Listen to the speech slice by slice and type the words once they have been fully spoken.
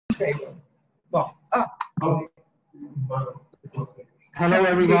Hello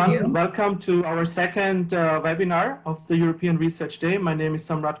everyone, welcome to our second webinar of the European Research Day. My name is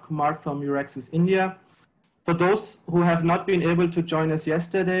Samrat Kumar from Euraxis India. For those who have not been able to join us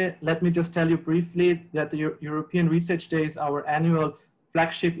yesterday, let me just tell you briefly that the European Research Day is our annual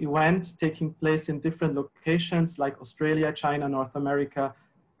flagship event taking place in different locations like Australia, China, North America,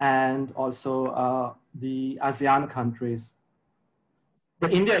 and also the ASEAN countries. The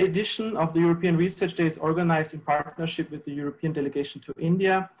India edition of the European Research Day is organized in partnership with the European delegation to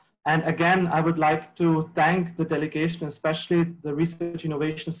India. And again, I would like to thank the delegation, especially the Research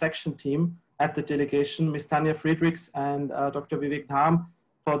Innovation Section team at the delegation, Ms. Tanya Friedrichs and Dr. Vivek Dham,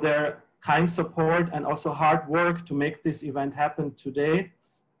 for their kind support and also hard work to make this event happen today.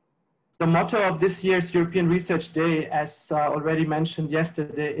 The motto of this year's European Research Day, as already mentioned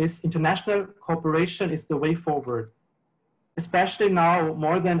yesterday, is international cooperation is the way forward. Especially now,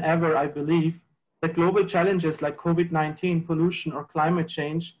 more than ever, I believe that global challenges like COVID-19, pollution, or climate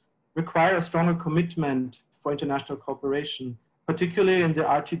change require a stronger commitment for international cooperation, particularly in the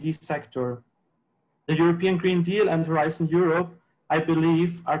RTD sector. The European Green Deal and Horizon Europe, I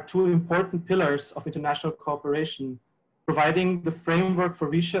believe, are two important pillars of international cooperation, providing the framework for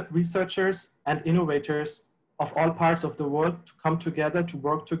researchers and innovators of all parts of the world to come together, to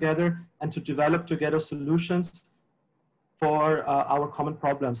work together, and to develop together solutions for our common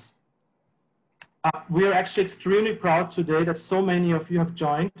problems. We are actually extremely proud today that so many of you have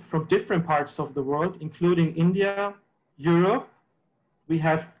joined from different parts of the world, including India, Europe. We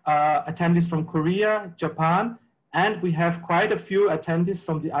have attendees from Korea, Japan, and we have quite a few attendees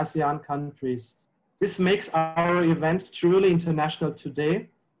from the ASEAN countries. This makes our event truly international today,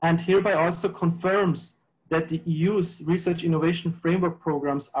 and hereby also confirms that the EU's research innovation framework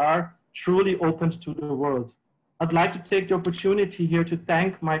programs are truly open to the world. I'd like to take the opportunity here to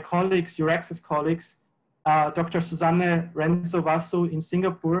thank my colleagues, Euraxis colleagues, Dr. Susanne Renzo-Vasu in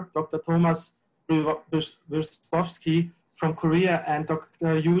Singapore, Dr. Thomas Wyrzbowski from Korea, and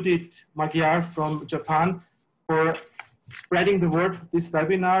Dr. Judith Magyar from Japan for spreading the word of this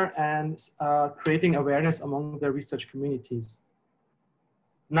webinar and creating awareness among the research communities.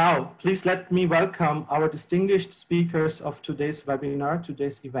 Now, please let me welcome our distinguished speakers of today's webinar,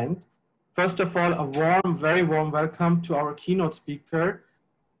 today's event. First of all, a warm, very warm welcome to our keynote speaker,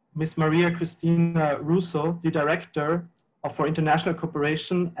 Ms. Maria Cristina Russo, the Director for International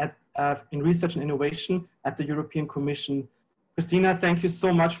Cooperation in Research and Innovation at the European Commission. Cristina, thank you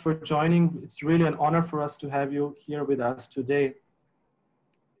so much for joining. It's really an honor for us to have you here with us today.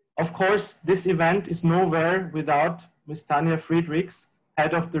 Of course, this event is nowhere without Ms. Tanya Friedrichs,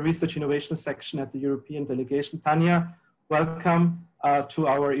 Head of the Research Innovation Section at the European Delegation. Tanya, welcome to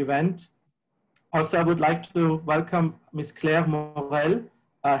our event. Also, I would like to welcome Ms. Claire Morel,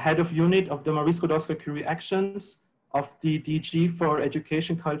 Head of Unit of the Marie Skłodowska-Curie Actions of the DG for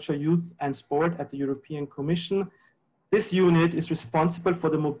Education, Culture, Youth and Sport at the European Commission. This unit is responsible for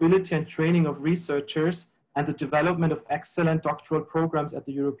the mobility and training of researchers and the development of excellent doctoral programs at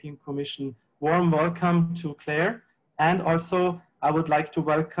the European Commission. Warm welcome to Claire. And also, I would like to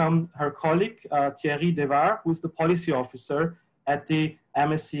welcome her colleague, Thierry Devar, who is the Policy Officer at the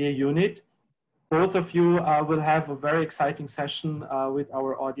MSCA unit. Both of you will have a very exciting session with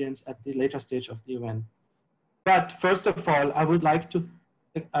our audience at the later stage of the event. But first of all, I would like to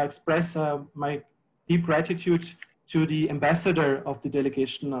express my deep gratitude to the ambassador of the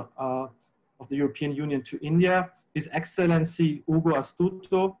delegation of the European Union to India, His Excellency Ugo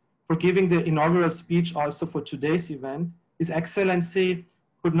Astuto, for giving the inaugural speech also for today's event. His Excellency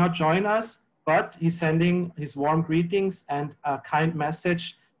could not join us, but he's sending his warm greetings and a kind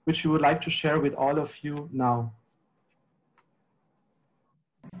message which we would like to share with all of you now.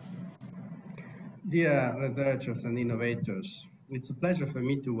 Dear researchers and innovators, it's a pleasure for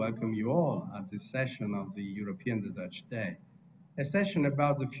me to welcome you all at this session of the European Research Day, a session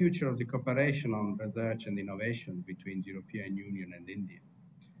about the future of the cooperation on research and innovation between the European Union and India.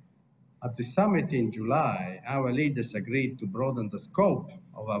 At the summit in July, our leaders agreed to broaden the scope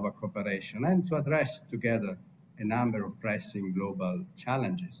of our cooperation and to address together a number of pressing global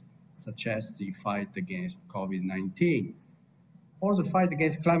challenges, such as the fight against COVID-19 or the fight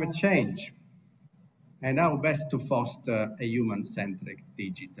against climate change, and how best to foster a human-centric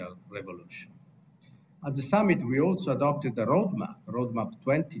digital revolution. At the summit, we also adopted a roadmap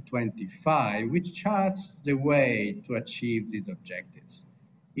 2025, which charts the way to achieve these objectives.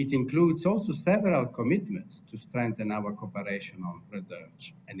 It includes also several commitments to strengthen our cooperation on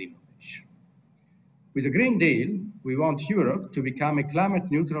research and innovation. With the Green Deal, we want Europe to become a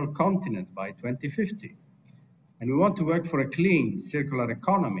climate-neutral continent by 2050. And we want to work for a clean, circular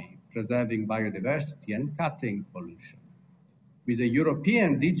economy, preserving biodiversity and cutting pollution. With a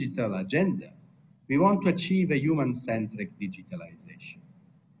European digital agenda, we want to achieve a human-centric digitalization.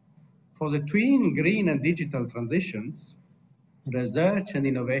 For the twin green and digital transitions, research and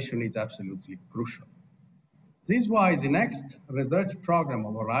innovation is absolutely crucial. This is why the next research program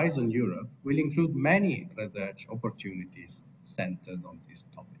of Horizon Europe will include many research opportunities centered on these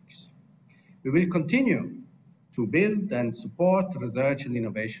topics. We will continue to build and support research and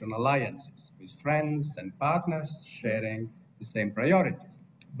innovation alliances with friends and partners sharing the same priorities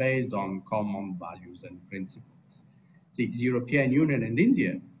based on common values and principles. The European Union and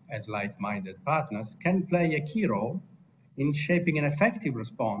India, as like-minded partners, can play a key role in shaping an effective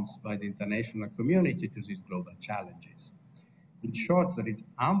response by the international community to these global challenges. In short, there is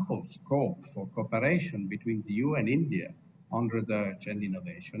ample scope for cooperation between the EU and India on research and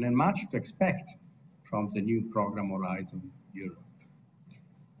innovation, and much to expect from the new program Horizon Europe.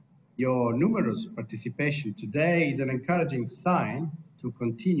 Your numerous participation today is an encouraging sign to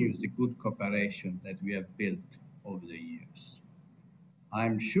continue the good cooperation that we have built over the years.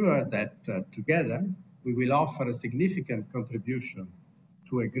 I'm sure that together we will offer a significant contribution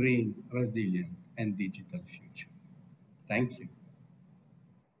to a green, resilient, and digital future. Thank you.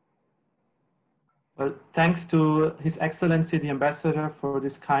 Well, thanks to His Excellency the Ambassador for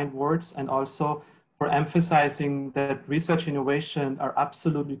these kind words, and also for emphasizing that research innovation are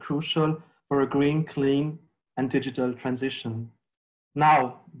absolutely crucial for a green, clean, and digital transition.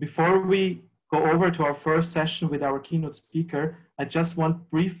 Now, before we go over to our first session with our keynote speaker, I just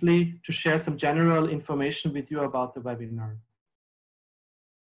want briefly to share some general information with you about the webinar.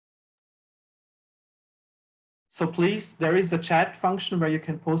 So please, there is a chat function where you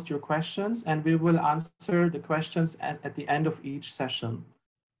can post your questions, and we will answer the questions at the end of each session.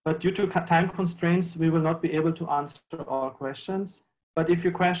 But due to time constraints, we will not be able to answer all questions. But if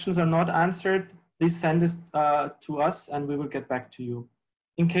your questions are not answered, please send this to us and we will get back to you.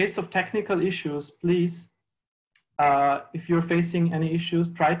 In case of technical issues, please, if you're facing any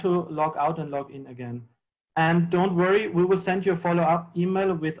issues, try to log out and log in again. And don't worry, we will send you a follow-up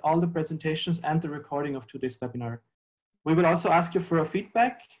email with all the presentations and the recording of today's webinar. We will also ask you for a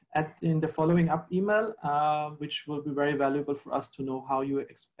feedback in the following up email, which will be very valuable for us to know how you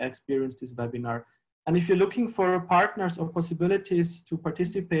experience this webinar. And if you're looking for partners or possibilities to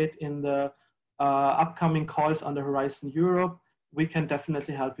participate in the upcoming calls on the Horizon Europe, we can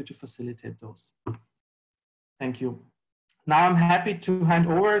definitely help you to facilitate those. Thank you. Now I'm happy to hand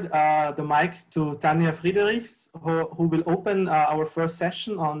over the mic to Tanja Friedrichs, who will open our first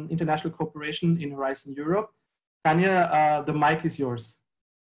session on international cooperation in Horizon Europe. Tanja, the mic is yours.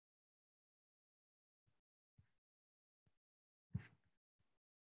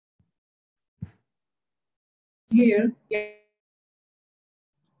 Here. Yeah.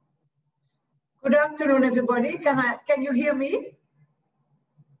 Good afternoon, everybody. Can you hear me?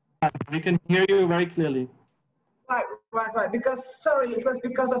 We can hear you very clearly. Right. Because, sorry, it was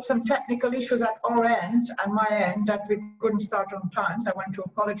because of some technical issues at our end and my end that we couldn't start on time, so I want to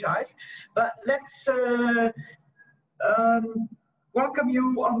apologize. But let's welcome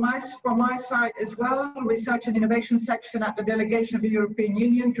you from my side as well, Research and Innovation section at the delegation of the European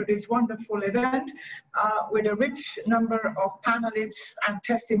Union, to this wonderful event with a rich number of panelists and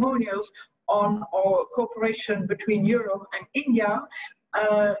testimonials on our cooperation between Europe and India.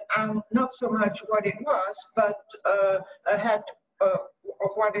 And not so much what it was, but ahead of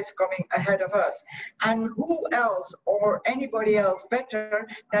what is coming ahead of us. And who else or anybody else better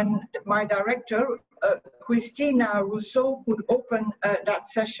than my director, Christina Rousseau, could open that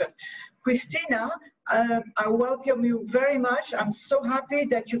session. Christina, I welcome you very much. I'm so happy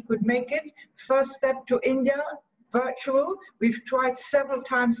that you could make it. First step to India, virtual. We've tried several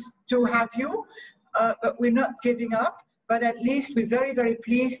times to have you, but we're not giving up. But at least we're very, very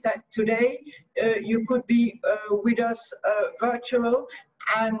pleased that today you could be with us virtual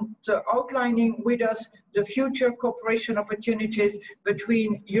and outlining with us the future cooperation opportunities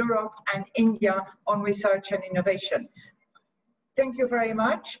between Europe and India on research and innovation. Thank you very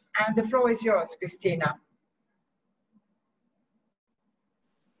much. And the floor is yours, Christina.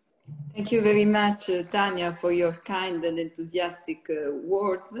 Thank you very much, Tanja, for your kind and enthusiastic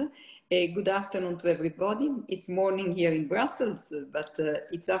words. Good afternoon to everybody. It's morning here in Brussels, but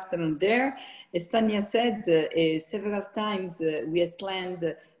it's afternoon there. As Tanja said, several times we had planned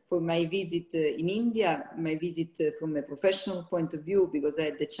for my visit in India, my visit from a professional point of view, because I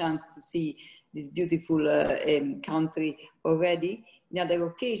had the chance to see this beautiful country already in other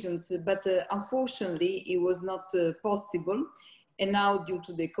occasions, but unfortunately it was not possible. And now, due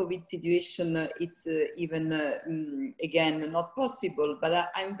to the COVID situation, it's even, again, not possible. But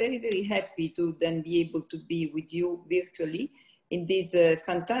I'm very, very happy to then be able to be with you virtually in this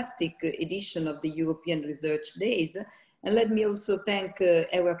fantastic edition of the European Research Days. And let me also thank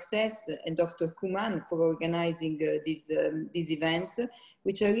Euraccess and Dr. Kuman for organizing these events,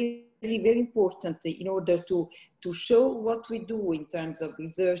 which are really very important in order to show what we do in terms of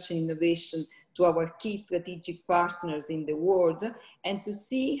research and innovation to our key strategic partners in the world, and to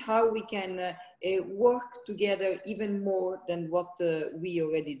see how we can work together even more than what we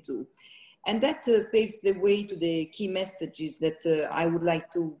already do. And that paves the way to the key messages that I would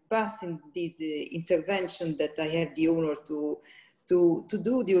like to pass in this intervention that I have the honor to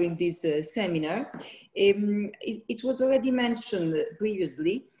do during this seminar. It was already mentioned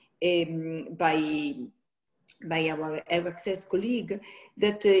previously by our Euraccess colleague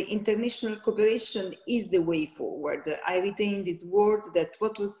that international cooperation is the way forward. I retain this word that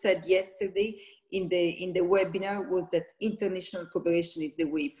what was said yesterday in the webinar was that international cooperation is the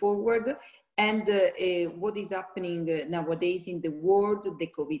way forward. And what is happening nowadays in the world, the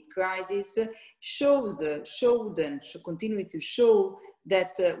COVID crisis, showed and continue to show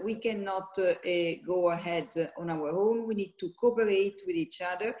that we cannot go ahead on our own. We need to cooperate with each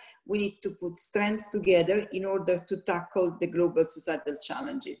other. We need to put strengths together in order to tackle the global societal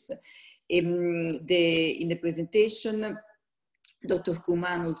challenges. In the presentation, Dr.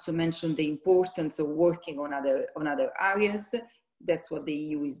 Kuman also mentioned the importance of working on other areas. That's what the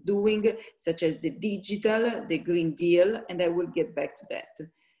EU is doing, such as the digital, the Green Deal, and I will get back to that.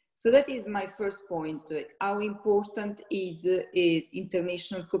 So that is my first point. How important is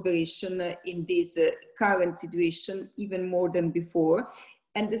international cooperation in this current situation, even more than before?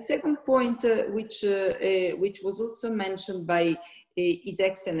 And the second point, which was also mentioned by His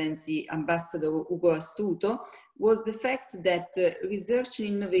Excellency Ambassador Ugo Astuto, was the fact that research and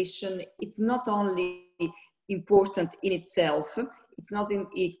innovation, it's not only important in itself, it's not in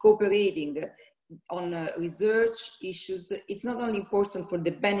cooperating on research issues, it's not only important for the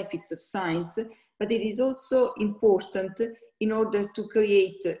benefits of science, but it is also important in order to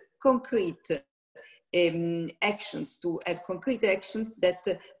create concrete actions, to have concrete actions that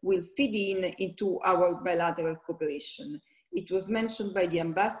will feed into our bilateral cooperation. It was mentioned by the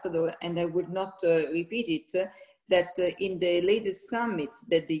ambassador, and I would not repeat it, that in the latest summits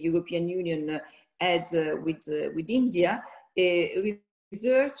that the European Union had with India,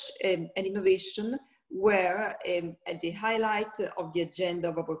 research and innovation were at the highlight of the agenda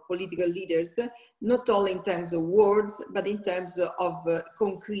of our political leaders, not only in terms of words, but in terms of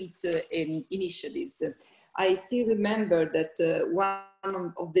concrete initiatives. I still remember that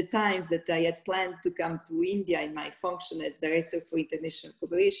one of the times that I had planned to come to India in my function as Director for International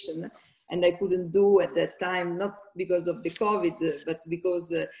Cooperation, and I couldn't do at that time, not because of the COVID, but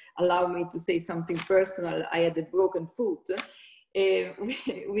because, allow me to say something personal, I had a broken foot.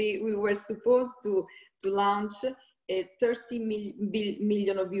 We were supposed to launch a 30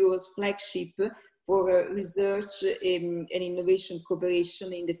 million euros flagship for research and innovation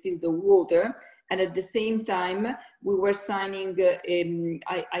cooperation in the field of water. And at the same time, we were signing,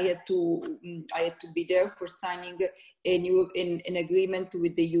 I had to be there for signing an agreement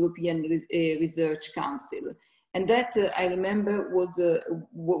with the European Research Council. And that, I remember,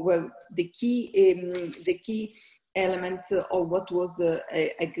 were the key elements of what was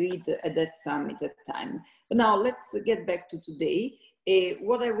agreed at that summit at the time. But now let's get back to today.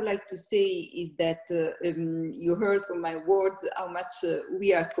 What I would like to say is that you heard from my words how much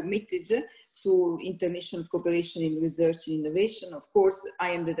we are committed to international cooperation in research and innovation. Of course,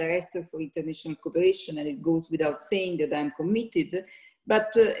 I am the Director for International Cooperation, and it goes without saying that I'm committed.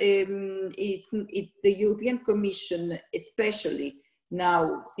 But it's the European Commission, especially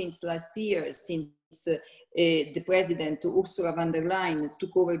now since last year, since the President Ursula von der Leyen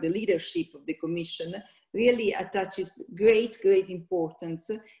took over the leadership of the Commission, really attaches great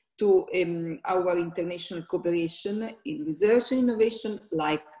importance to our international cooperation in research and innovation,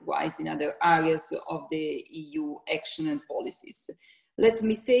 likewise in other areas of the EU action and policies. Let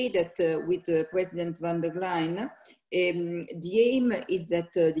me say that with President von der Leyen, the aim is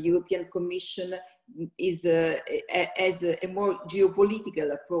that the European Commission has a more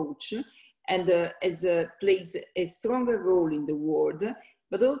geopolitical approach and plays a stronger role in the world.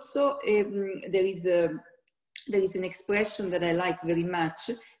 But also there is an expression that I like very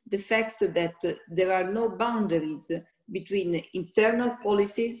much, the fact that there are no boundaries between internal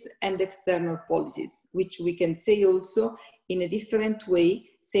policies and external policies, which we can say also in a different way,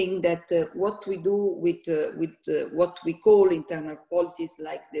 saying that what we do with what we call internal policies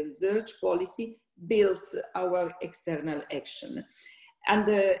like the research policy builds our external action. And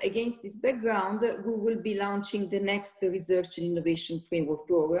against this background, we will be launching the next Research and Innovation Framework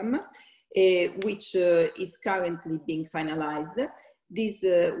Program, which is currently being finalized. This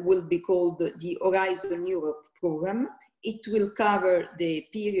will be called the Horizon Europe Program. It will cover the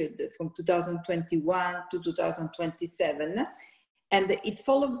period from 2021 to 2027, and it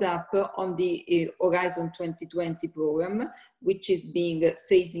follows up on the Horizon 2020 program, which is being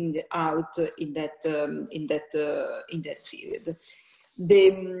phasing out in that period.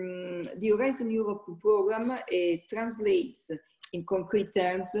 The Horizon Europe program translates in concrete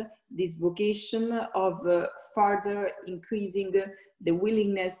terms this vocation of further increasing the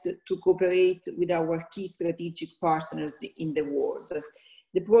willingness to cooperate with our key strategic partners in the world.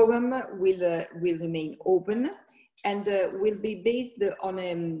 The program will remain open and will be based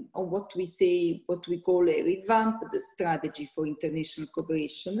on what we call a revamped strategy for international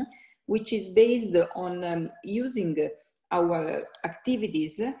cooperation, which is based on using our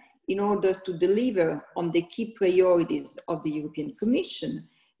activities in order to deliver on the key priorities of the European Commission,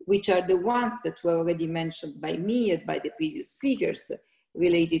 which are the ones that were already mentioned by me and by the previous speakers,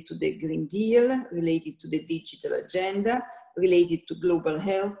 related to the Green Deal, related to the digital agenda, related to global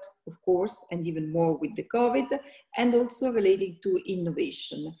health, of course, and even more with the COVID, and also related to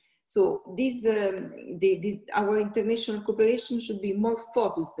innovation. So our international cooperation should be more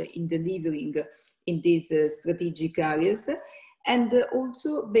focused in delivering in these strategic areas, and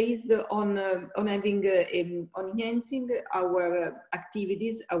also based on enhancing our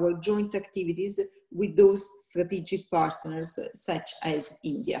activities, our joint activities with those strategic partners such as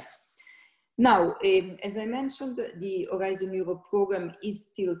India. Now, as I mentioned, the Horizon Europe program is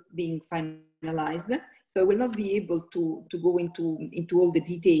still being finalized, so I will not be able to go into all the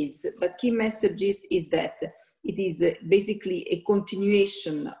details, but key messages is that it is basically a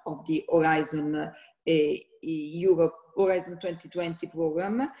continuation of the Horizon Europe Horizon 2020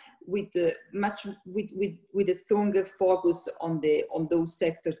 program with a stronger focus on those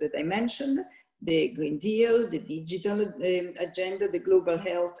sectors that I mentioned: the Green Deal, the digital agenda, the global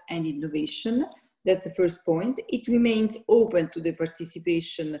health and innovation. That's the first point. It remains open to the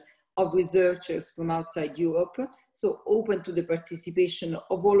participation of researchers from outside Europe, so open to the participation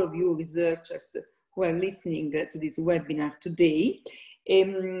of all of you researchers who are listening to this webinar today.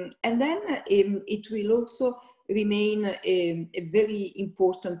 And then it will also remain a very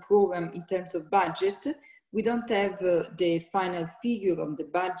important program in terms of budget. We don't have the final figure on the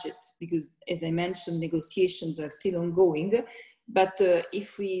budget because, as I mentioned, negotiations are still ongoing. But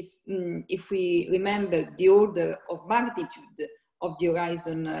if we remember the order of magnitude of the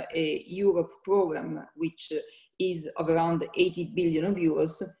Horizon Europe program, which is of around 80 billion of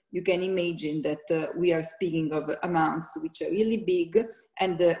euros, you can imagine that we are speaking of amounts which are really big,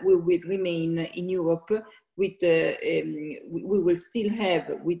 and we will remain in Europe with, we will still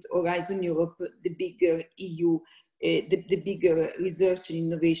have with Horizon Europe the bigger EU, the bigger research and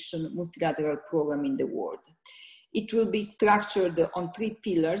innovation multilateral program in the world. It will be structured on 3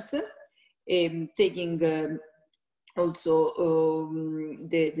 pillars, taking also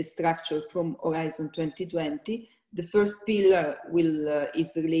the structure from Horizon 2020. The first pillar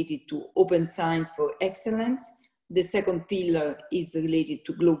is related to open science for excellence. The second pillar is related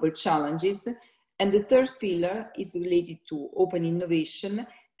to global challenges. And the third pillar is related to open innovation,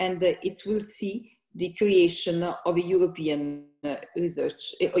 and it will see the creation of a European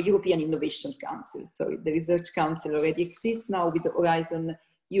European Innovation Council. So the Research Council already exists. Now with the Horizon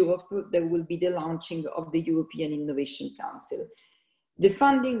Europe, there will be the launching of the European Innovation Council. The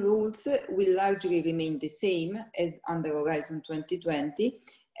funding rules will largely remain the same as under Horizon 2020,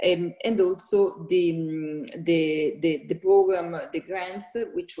 and also the program, the grants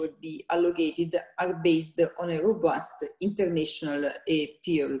which will be allocated are based on a robust international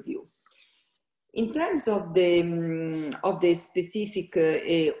peer review. In terms of the specific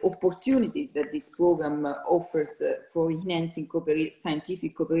opportunities that this program offers for enhancing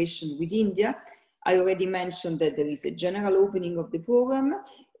scientific cooperation with India, I already mentioned that there is a general opening of the program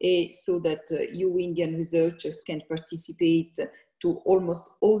so that you Indian researchers can participate to almost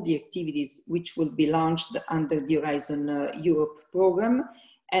all the activities which will be launched under the Horizon Europe program.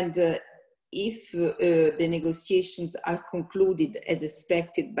 And if the negotiations are concluded as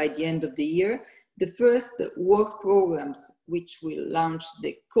expected by the end of the year, the first work programs which will launch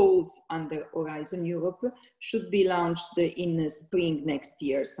the calls under Horizon Europe should be launched in spring next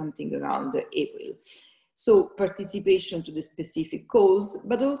year, something around April. So participation to the specific calls,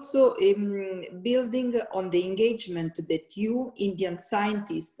 but also building on the engagement that you Indian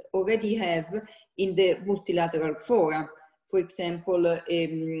scientists already have in the multilateral fora. for example,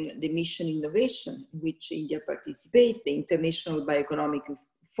 the Mission Innovation, in which India participates, the International Bioeconomic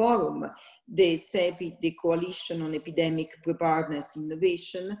Forum, the CEPI, the Coalition on Epidemic Preparedness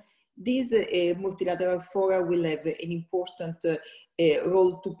Innovation. These multilateral fora will have an important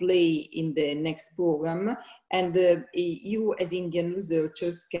role to play in the next program, and you as Indian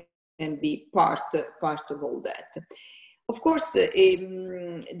researchers can be part of all that. Of course, there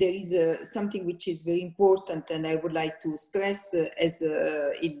is something which is very important, and I would like to stress as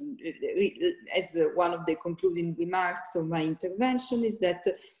one of the concluding remarks of my intervention, is that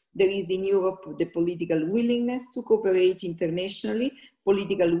there is in Europe the political willingness to cooperate internationally,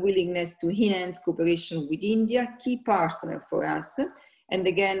 political willingness to enhance cooperation with India, key partner for us. And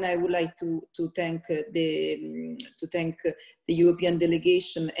again, I would like to thank the European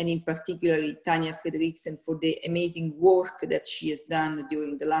delegation, and in particular Tanja Frederiksen, for the amazing work that she has done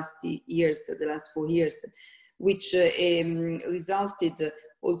during the last years, the last 4 years, which resulted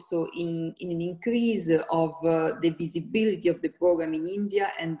also in an increase of the visibility of the program in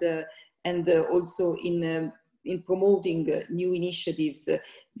India, and also in promoting new initiatives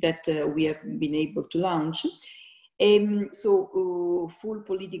that we have been able to launch. So full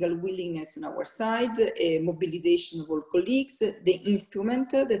political willingness on our side, mobilization of all colleagues, the instrument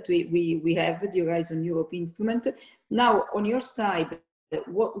that we have, the Horizon Europe instrument. Now, on your side,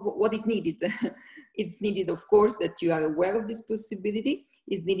 what is needed? It's needed, of course, that you are aware of this possibility.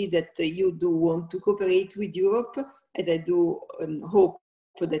 It's needed that you do want to cooperate with Europe, as I do hope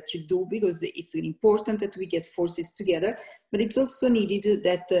that you do, because it's really important that we get forces together. But it's also needed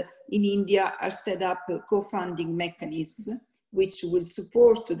that in India are set up co-funding mechanisms which will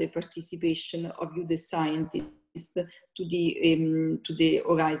support the participation of you, the scientists, to the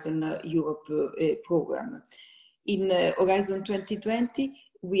Horizon Europe program. In Horizon 2020,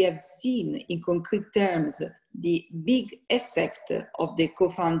 we have seen in concrete terms the big effect of the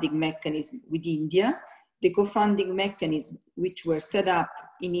co-funding mechanism with India. The co-funding mechanism which were set up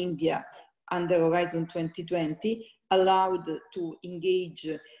in India under Horizon 2020 allowed to engage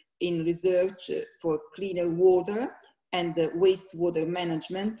in research for cleaner water and wastewater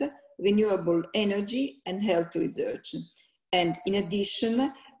management, renewable energy and health research. And in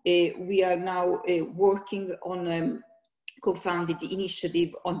addition, we are now working on co-funded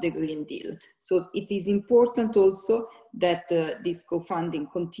initiative on the Green Deal. So it is important also that this co-funding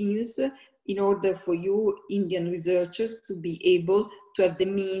continues in order for you Indian researchers to be able to have the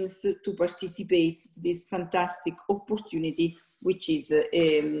means to participate to this fantastic opportunity which is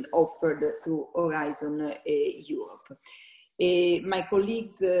offered through Horizon Europe. My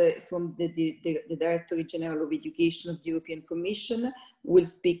colleagues from the Directorate General of Education of the European Commission will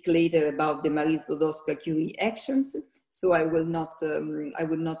speak later about the Marie Sklodowska-Curie actions, so I will not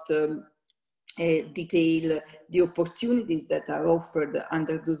detail the opportunities that are offered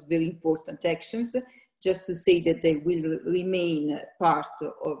under those very important actions, just to say that they will remain part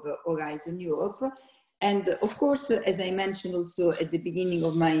of Horizon Europe. And of course, as I mentioned also at the beginning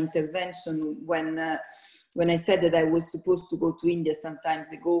of my intervention, when I said that I was supposed to go to India some time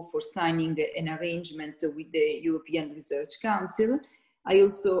ago for signing an arrangement with the European Research Council, I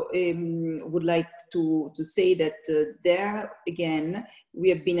also would like to say that there again, we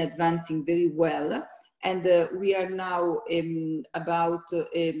have been advancing very well, and we are now about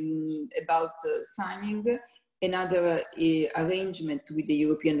signing another arrangement with the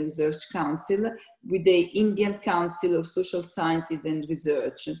European Research Council, with the Indian Council of Social Sciences and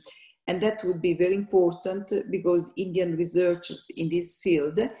Research. And that would be very important because Indian researchers in this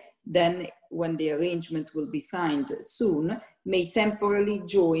field, then when the arrangement will be signed soon, may temporarily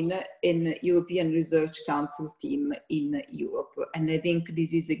join an European Research Council team in Europe. And I think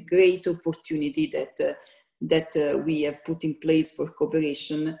this is a great opportunity that we have put in place for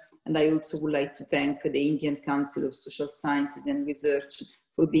cooperation. And I also would like to thank the Indian Council of Social Sciences and Research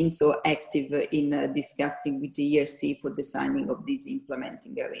for being so active in discussing with the ERC for the signing of this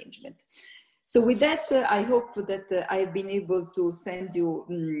implementing arrangement. So with that, I hope that I've been able to send you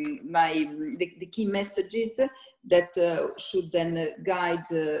the key messages that should then guide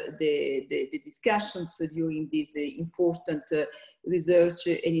the discussions during this important research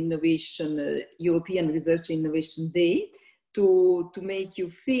and innovation, European Research and Innovation Day, to make you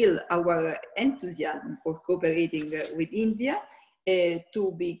feel our enthusiasm for cooperating with India,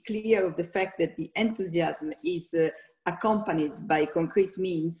 to be clear of the fact that the enthusiasm is accompanied by concrete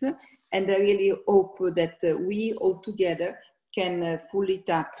means. And I really hope that we all together can fully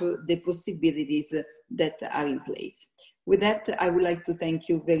tap the possibilities that are in place. With that, I would like to thank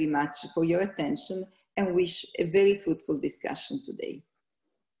you very much for your attention and wish a very fruitful discussion today.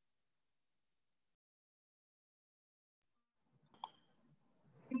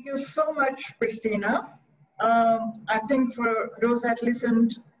 Thank you so much, Christina. I think for those that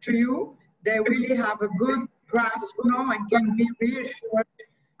listened to you, they really have a good grasp now and can be reassured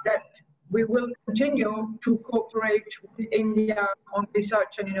that we will continue to cooperate with India on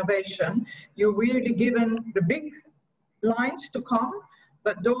research and innovation. You've really given the big lines to come,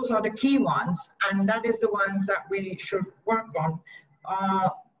 but those are the key ones, and that is the ones that we should work on.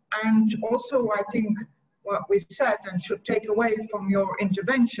 And also, I think what we said and should take away from your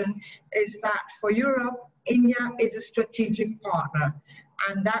intervention is that for Europe, India is a strategic partner,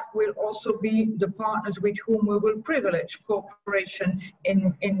 and that will also be the partners with whom we will privilege cooperation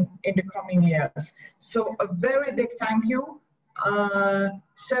in the coming years. So a very big thank you.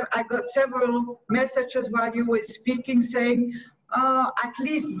 So I got several messages while you were speaking saying, at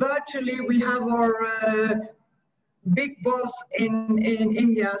least virtually we have our big boss in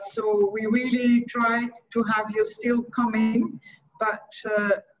India, so we really try to have you still coming, but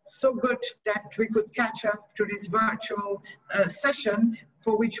so good that we could catch up to this virtual session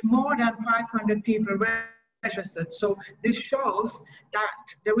for which more than 500 people registered. So this shows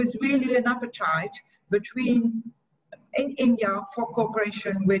that there is really an appetite in India for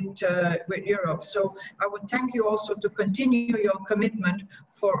cooperation with Europe. So I would thank you also to continue your commitment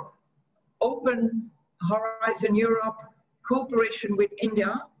for open Horizon Europe cooperation with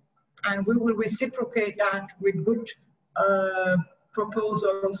India, and we will reciprocate that with good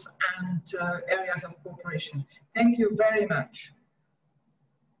proposals and areas of cooperation. Thank you very much.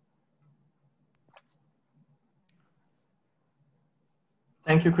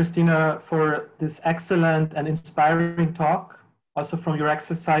 Thank you, Christina, for this excellent and inspiring talk. Also from your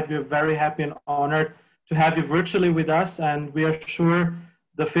Access side, we're very happy and honored to have you virtually with us, and we are sure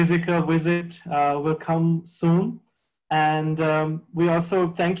the physical visit will come soon. And we also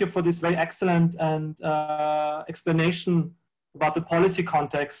thank you for this very excellent and explanation about the policy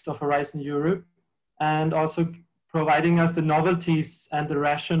context of Horizon Europe, and also providing us the novelties and the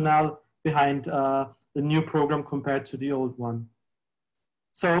rationale behind the new program compared to the old one.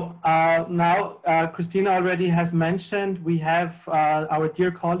 So now, Christina already has mentioned, we have our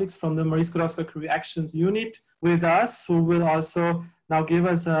dear colleagues from the Marie Skłodowska-Curie Actions Unit with us, who will also now give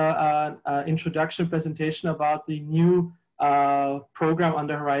us an introduction presentation about the new program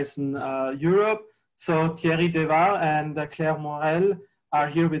under Horizon Europe. So Thierry Devar and Claire Morel are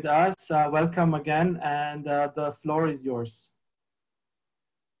here with us. Welcome again, and the floor is yours.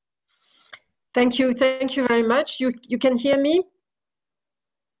 Thank you very much. You can hear me?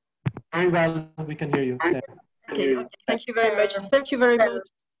 Very well, we can hear you. Yeah. Okay, thank you very much. Thank you very much.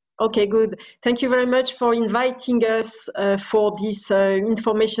 Okay, good. Thank you very much for inviting us for this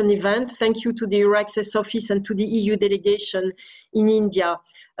information event. Thank you to the Euraccess office and to the EU delegation in India.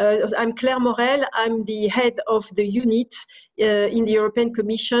 I'm Claire Morel. I'm the head of the unit in the European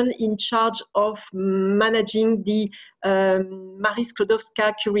Commission in charge of managing the Marie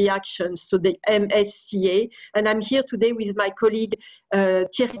Skłodowska-Curie Actions, so the MSCA. And I'm here today with my colleague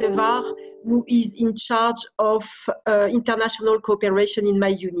Thierry Devar, who is in charge of international cooperation in my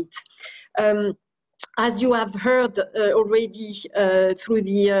unit. As you have heard already through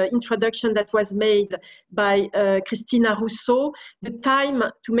the introduction that was made by Christina Rousseau, the time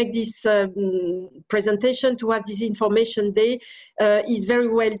to make this presentation, to have this information day, is very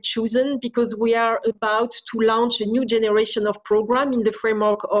well chosen, because we are about to launch a new generation of program in the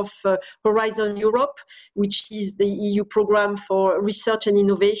framework of Horizon Europe, which is the EU program for research and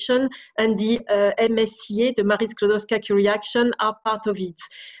innovation, and the MSCA, the Marie Skłodowska-Curie Action, are part of it.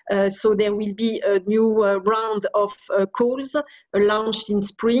 So there will be a new round of calls launched in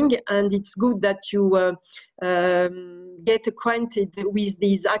spring, and it's good that you get acquainted with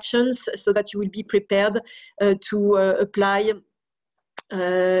these actions so that you will be prepared to apply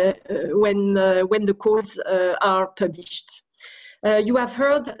when the calls are published. You have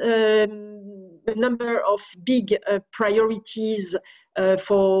heard a number of big priorities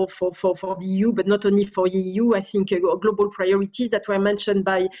for the EU, but not only for the EU. I think global priorities that were mentioned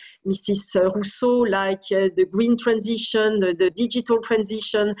by Mrs. Rousseau, like the green transition, the digital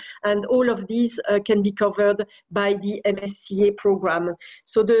transition, and all of these can be covered by the MSCA program.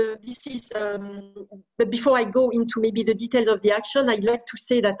 So this is, but before I go into maybe the details of the action, I'd like to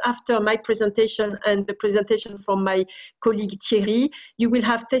say that after my presentation and the presentation from my colleague Thierry, you will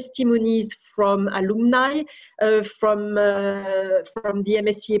have testimonies from alumni, from the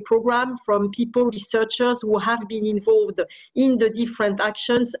MSCA program, from people, researchers who have been involved in the different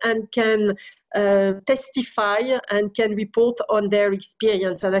actions and can testify and can report on their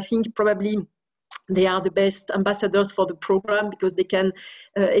experience. And I think probably they are the best ambassadors for the program, because they can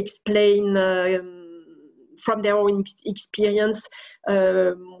explain from their own experience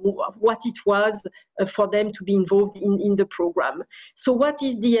what it was for them to be involved in the program. So what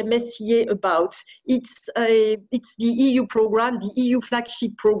is the MSCA about? It's the EU program, the EU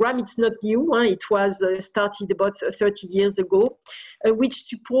flagship program. It's not new. It was started about 30 years ago, which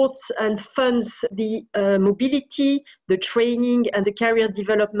supports and funds the mobility, the training, and the career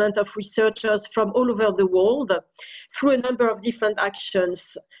development of researchers from all over the world through a number of different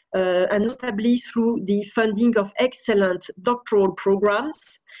actions, and notably through the funding of excellent doctoral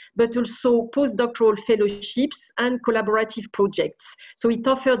programs, but also postdoctoral fellowships and collaborative projects. So it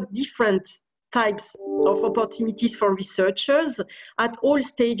offered different types of opportunities for researchers at all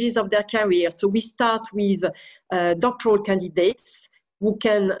stages of their career. So we start with doctoral candidates who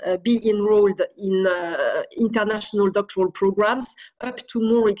can be enrolled in international doctoral programs, up to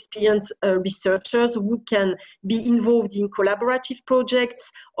more experienced researchers who can be involved in collaborative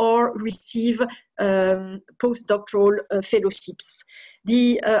projects or receive postdoctoral fellowships.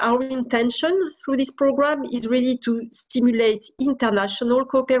 Our intention through this program is really to stimulate international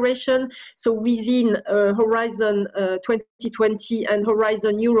cooperation. So within Horizon 2020 and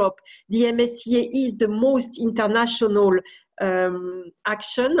Horizon Europe, the MSCA is the most international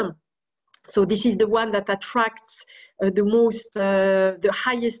action. So this is the one that attracts the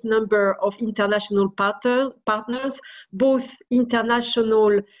highest number of international partners, both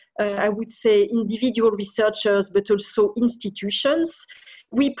international, I would say, individual researchers, but also institutions.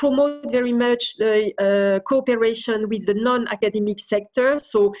 We promote very much the cooperation with the non-academic sector,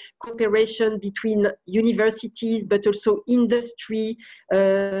 so cooperation between universities, but also industry,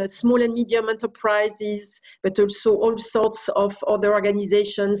 small and medium enterprises, but also all sorts of other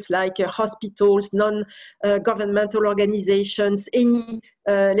organizations like hospitals, non-governmental organizations, any,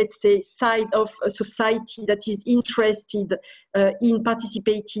 let's say, side of a society that is interested in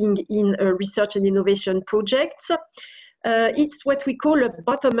participating in research and innovation projects. It's what we call a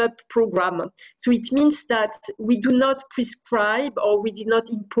bottom-up program. So it means that we do not prescribe or we do not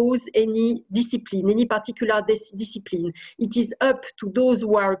impose any discipline, any particular discipline. It is up to those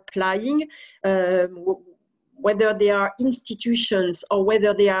who are applying, whether they are institutions or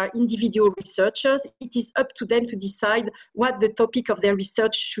whether they are individual researchers. It is up to them to decide what the topic of their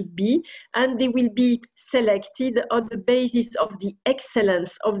research should be, and they will be selected on the basis of the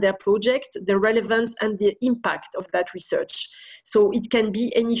excellence of their project, the relevance and the impact of that research. So it can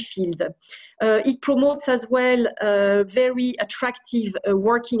be any field. It promotes as well very attractive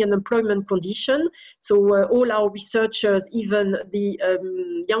working and employment condition. So all our researchers, even the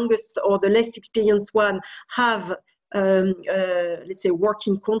youngest or the less experienced one, have let's say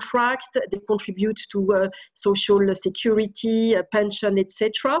working contract. They contribute to social security, pension,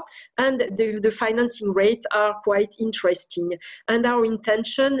 etc. And the financing rates are quite interesting. And our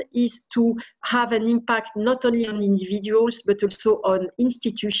intention is to have an impact not only on individuals, but also on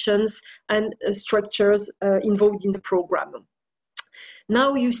institutions and structures involved in the program.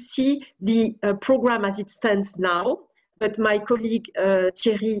 Now you see the program as it stands now, but my colleague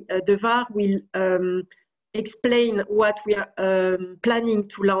Thierry Devar will explain what we are planning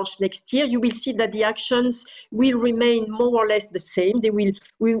to launch next year. You will see that the actions will remain more or less the same.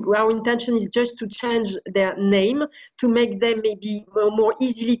 Our intention is just to change their name to make them maybe more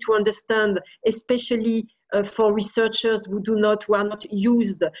easily to understand, especially for researchers who are not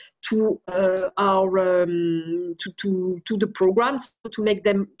used to the programs, to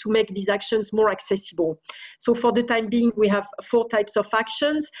make these actions more accessible. So for the time being, we have 4 types of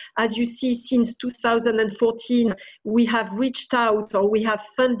actions. As you see, since 2014, we have reached out, or we have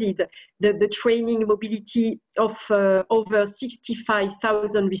funded the training mobility of over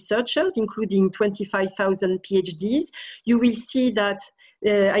 65,000 researchers, including 25,000 PhDs. You will see that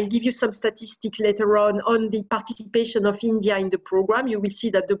I'll give you some statistics later on the participation of India in the program. You will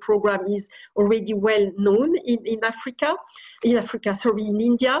see that the program is already well known in India.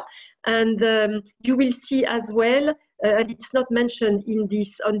 And you will see as well, and it's not mentioned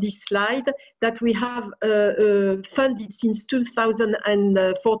on this slide, that we have funded since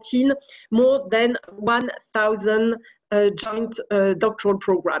 2014 more than 1,000 joint doctoral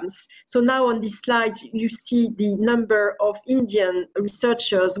programs. So now on this slide, you see the number of Indian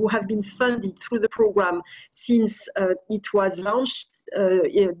researchers who have been funded through the program since it was launched,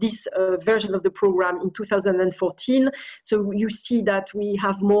 this version of the program in 2014. So you see that we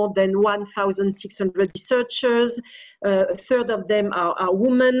have more than 1,600 researchers. A third of them are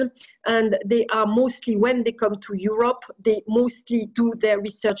women, and they are mostly, when they come to Europe, they mostly do their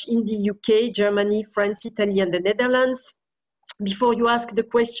research in the UK, Germany, France, Italy, and the Netherlands. Before you ask the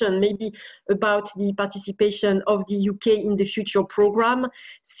question, maybe about the participation of the UK in the future program,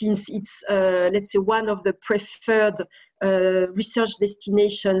 since it's, let's say, one of the preferred research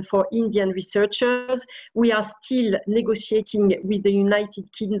destination for Indian researchers, we are still negotiating with the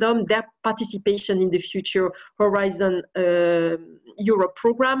United Kingdom their participation in the future Horizon Europe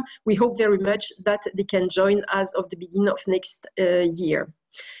program. We hope very much that they can join as of the beginning of next year.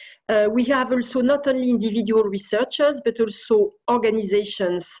 We have also not only individual researchers, but also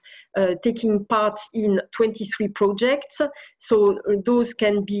organizations taking part in 23 projects. So those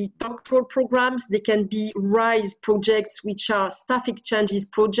can be doctoral programs, they can be RISE projects, which are staff exchanges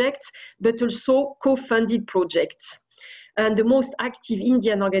projects, but also co-funded projects. And the most active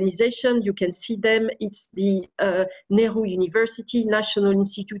Indian organization, you can see them, it's the Nehru University, National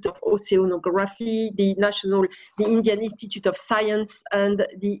Institute of Oceanography, the Indian Institute of Science, and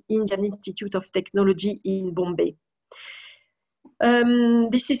the Indian Institute of Technology in Bombay.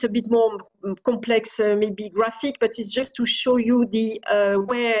 This is a bit more complex, maybe graphic, but it's just to show you the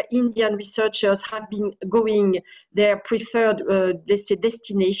where Indian researchers have been going, their preferred, let's say,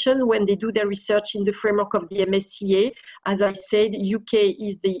 destination when they do their research in the framework of the MSCA. As I said, UK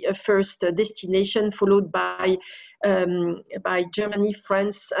is the first destination, followed by Germany,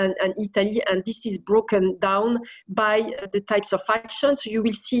 France, and Italy, and this is broken down by the types of actions. So you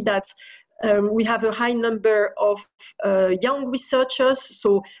will see that we have a high number of young researchers,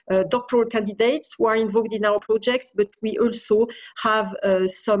 so doctoral candidates who are involved in our projects, but we also have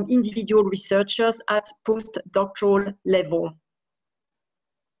some individual researchers at postdoctoral level.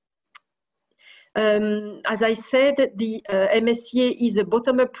 As I said, the MSCA is a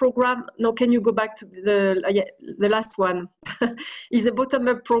bottom-up program. Now, can you go back to the last one? Is a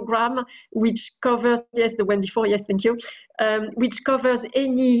bottom-up program which covers, yes, the one before, yes, thank you, which covers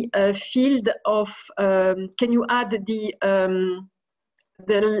any field of, can you add the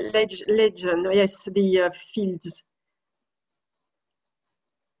legend, yes, the fields.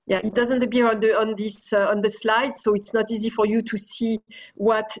 Yeah, it doesn't appear on the slide, so it's not easy for you to see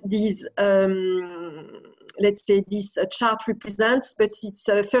what these, let's say, this chart represents. But it's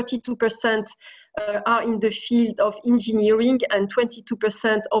 32% are in the field of engineering, and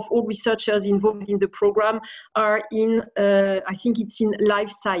 22% of all researchers involved in the program are in, I think it's in life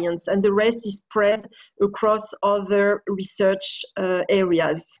science, and the rest is spread across other research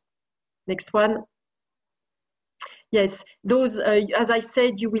areas. Next one. Yes, those, as I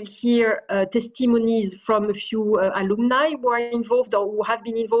said, you will hear testimonies from a few alumni who are involved or who have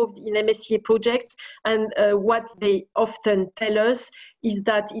been involved in MSCA projects. And what they often tell us is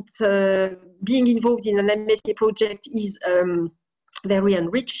that it's being involved in an MSCA project is very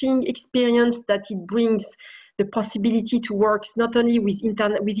enriching experience, that it brings the possibility to work not only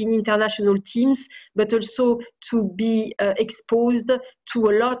within international teams, but also to be exposed to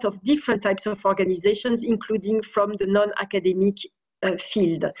a lot of different types of organizations, including from the non-academic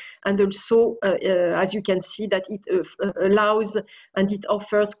field. And also, as you can see, that it allows and it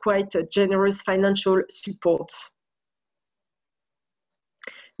offers quite a generous financial support.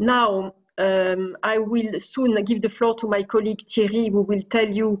 Now, I will soon give the floor to my colleague Thierry, who will tell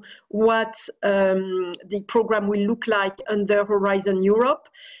you what the program will look like under Horizon Europe.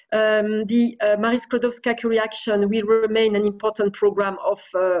 The Marie Sklodowska-Curie Action will remain an important program of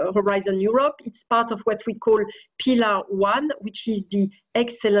Horizon Europe. It's part of what we call Pillar 1, which is the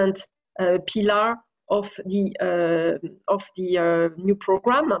excellent pillar of the new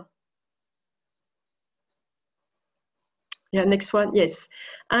program. Yeah, next one, yes.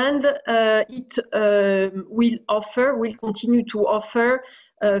 And it will continue to offer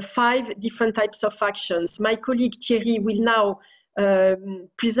 5 different types of actions. My colleague Thierry will now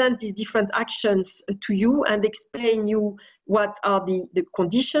present these different actions to you and explain you what are the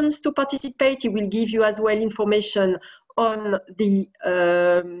conditions to participate. He will give you as well information on the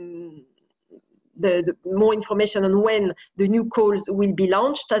more information on when the new calls will be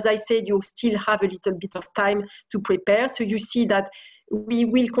launched. As I said, you still have a little bit of time to prepare. So you see that we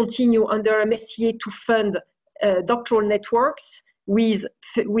will continue under MSCA to fund doctoral networks with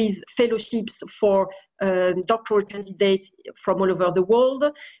fellowships for doctoral candidates from all over the world.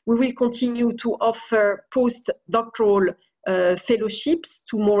 We will continue to offer postdoctoral fellowships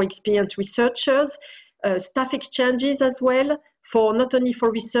to more experienced researchers, staff exchanges as well, for not only for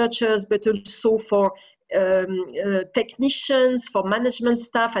researchers, but also for technicians, for management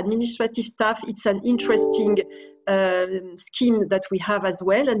staff, administrative staff. It's an interesting scheme that we have as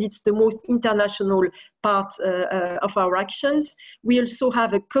well, and it's the most international part of our actions. We also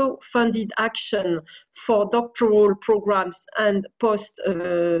have a co-funded action for doctoral programs and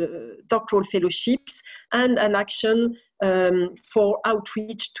post-doctoral fellowships, and an action for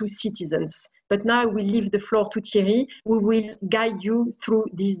outreach to citizens. But now we leave the floor to Thierry, who will guide you through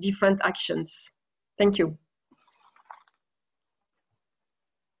these different actions. Thank you.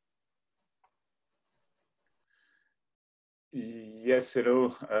 Yes,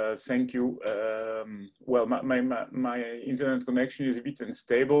 hello, thank you. Well, my internet connection is a bit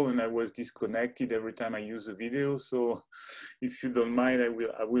unstable and I was disconnected every time I use the video. So if you don't mind,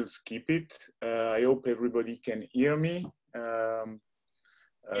 I will skip it. I hope everybody can hear me.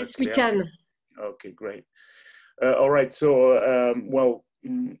 Yes, we can. Okay, great. All right, so, well,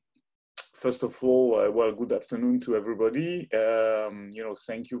 first of all, well, good afternoon to everybody. You know,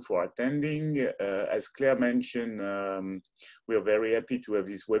 thank you for attending. As Claire mentioned, we are very happy to have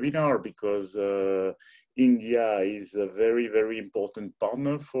this webinar because India is a very, very important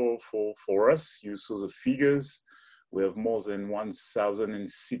partner for us. You saw the figures. We have more than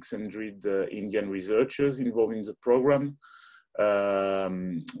 1,600 Indian researchers involved in the program.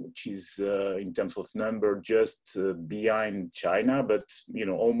 Which is in terms of number just behind China, but you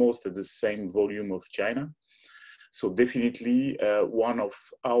know, almost at the same volume of China. So definitely one of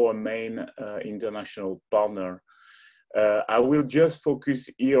our main international partner. I will just focus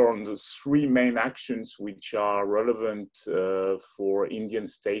here on the three main actions which are relevant for Indian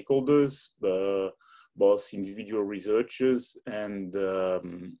stakeholders, both individual researchers and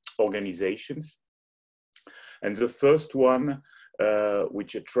organizations. And the first one,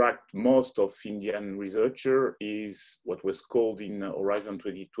 which attracts most of Indian researchers, is what was called in Horizon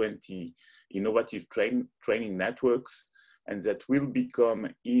 2020 Innovative Training Networks, and that will become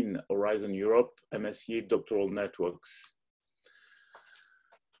in Horizon Europe MSCA Doctoral Networks.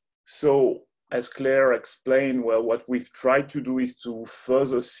 So, as Claire explained, well, what we've tried to do is to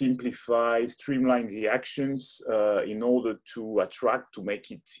further simplify, streamline the actions in order to attract, to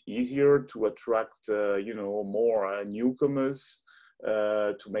make it easier to attract, you know, more newcomers,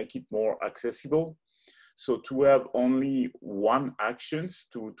 to make it more accessible. So to have only one actions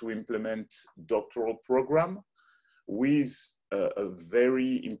to implement doctoral program with a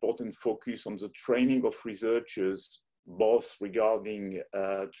very important focus on the training of researchers, both regarding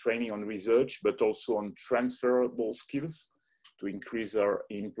training on research, but also on transferable skills to increase our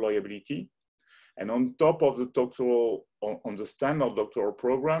employability. And on top of the doctoral, on the standard doctoral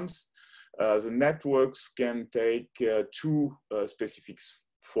programs, the networks can take two specific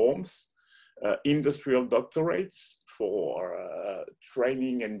forms. Industrial doctorates for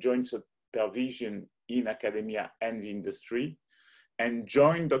training and joint supervision in academia and industry, and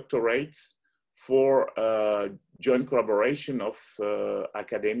joint doctorates for joint collaboration of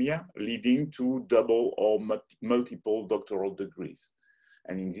academia, leading to double or multiple doctoral degrees.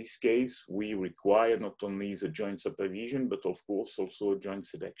 And in this case, we require not only the joint supervision, but of course also joint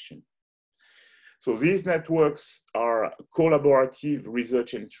selection. So these networks are collaborative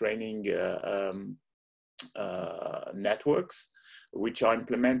research and training networks, which are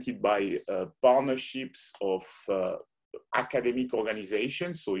implemented by partnerships of academic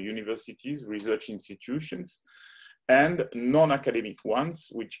organizations, so universities, research institutions, and non-academic ones,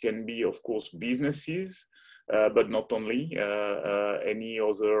 which can be, of course, businesses, but not only, any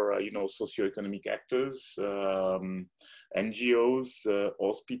other, you know, socioeconomic actors, NGOs,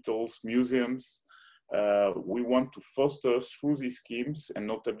 hospitals, museums. We want to foster through these schemes, and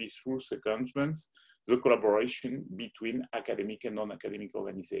notably through secondments, the collaboration between academic and non-academic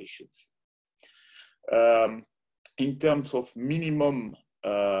organizations. In terms of minimum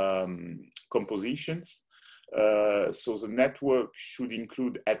compositions, so the network should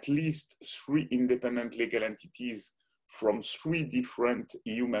include at least 3 independent legal entities from 3 different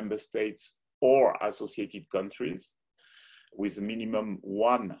EU member states or associated countries, with a minimum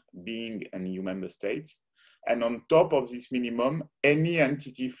 1 being an EU member state. And on top of this minimum, any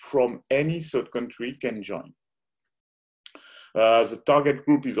entity from any third country can join. The target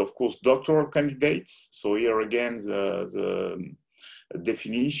group is, of course, doctoral candidates. So here again, the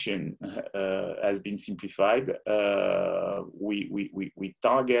definition has been simplified. We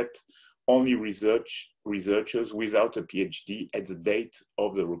target only researchers without a PhD at the date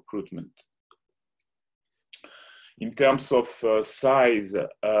of the recruitment. In terms of size,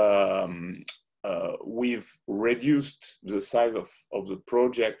 we've reduced the size of the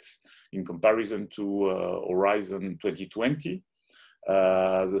projects in comparison to Horizon 2020.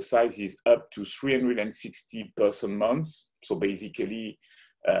 The size is up to 360 person months. So basically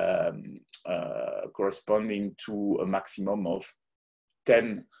corresponding to a maximum of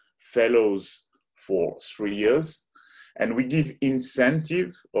 10 fellows for 3 years. And we give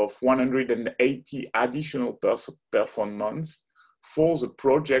incentive of 180 additional performance for the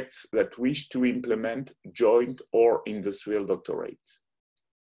projects that wish to implement joint or industrial doctorates.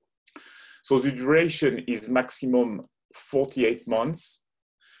 So the duration is maximum 48 months,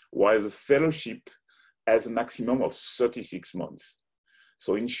 while the fellowship has a maximum of 36 months.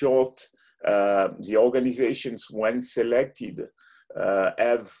 So in short, the organizations, when selected,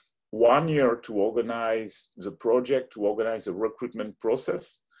 have 1 year to organize the project, to organize the recruitment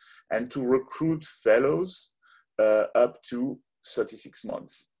process, and to recruit fellows up to 36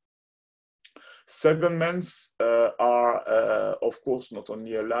 months. Secondments are, of course, not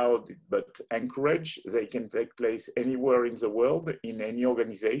only allowed, but encouraged. They can take place anywhere in the world, in any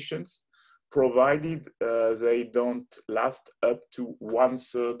organizations, provided they don't last up to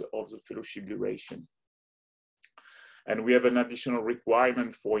 1/3 of the fellowship duration. And we have an additional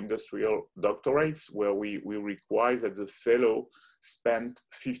requirement for industrial doctorates, where we require that the fellow spend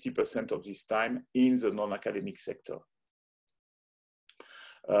 50% of his time in the non-academic sector.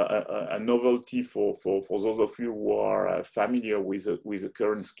 A novelty for those of you who are familiar with the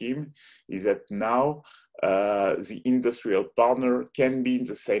current scheme is that now the industrial partner can be in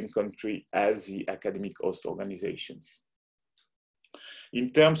the same country as the academic host organizations. In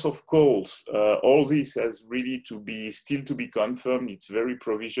terms of calls, all this has really still to be confirmed. It's very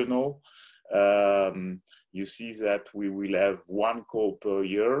provisional. You see that we will have 1 call per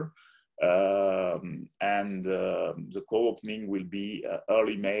year. The call opening will be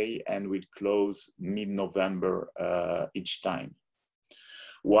early May and will close mid-November each time.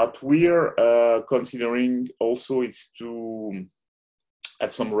 What we're considering also is to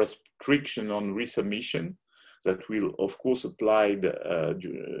have some restriction on resubmission that will, of course, apply in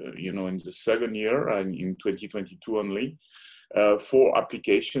the second year and in 2022 only for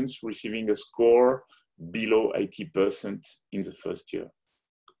applications receiving a score below 80% in the first year.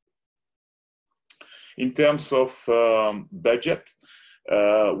 In terms of budget,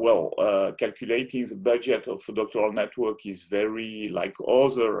 calculating the budget of a doctoral network is very, like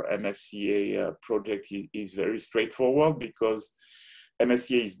other MSCA project, is very straightforward, because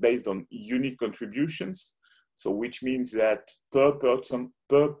MSCA is based on unit contributions. So which means that per person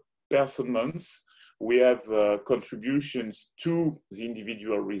month, we have contributions to the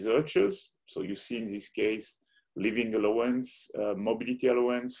individual researchers. So you see in this case, living allowance, mobility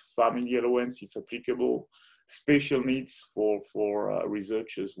allowance, family allowance, if applicable, special needs for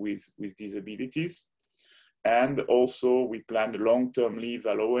researchers with disabilities. And also we plan long-term leave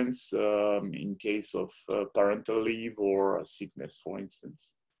allowance in case of parental leave or sickness, for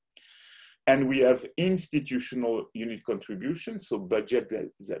instance. And we have institutional unit contributions, so budget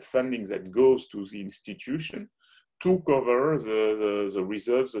that funding that goes to the institution to cover the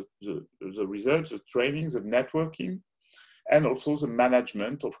research, the training, the networking, and also the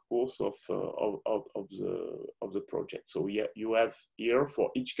management, of course, of the project. So you have here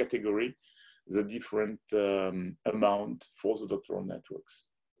for each category the different amount for the doctoral networks.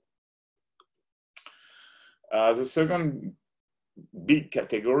 The second big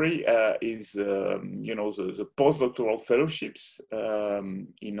category is, the postdoctoral fellowships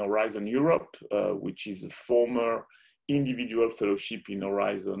in Horizon Europe, which is a former individual fellowship in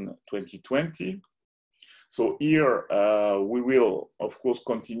Horizon 2020. So here we will, of course,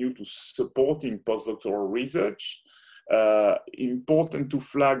 continue to supporting postdoctoral research. Important to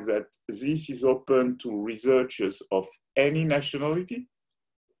flag that this is open to researchers of any nationality.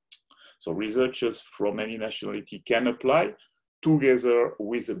 So researchers from any nationality can apply together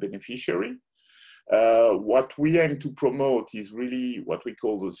with a beneficiary. What we aim to promote is really what we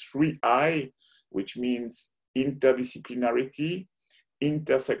call the 3I, which means interdisciplinarity,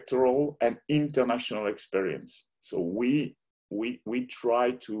 intersectoral, and international experience. So we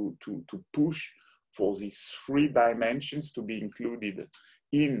try to push for these 3 dimensions to be included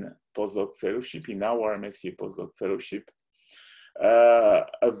in postdoc fellowship, in our MSCA postdoc fellowship.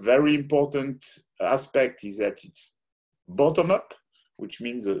 A very important aspect is that it's bottom-up, which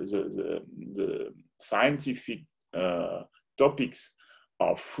means the scientific topics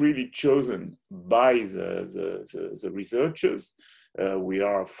are freely chosen by the researchers. We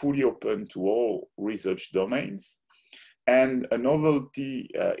are fully open to all research domains. And a novelty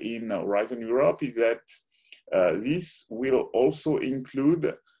in Horizon Europe is that this will also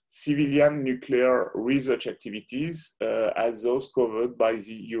include civilian nuclear research activities as those covered by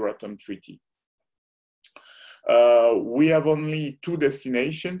the Euratom Treaty. We have only 2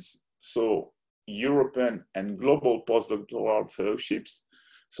 destinations, so European and global postdoctoral fellowships.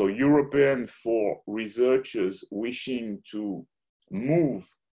 So European for researchers wishing to move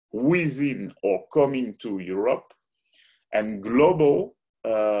within or coming to Europe, and global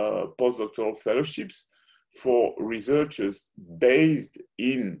postdoctoral fellowships for researchers based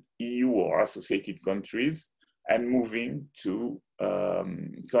in EU or associated countries and moving to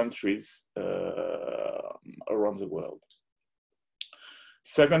countries around the world.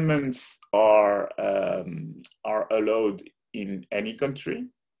 Secondments are allowed in any country.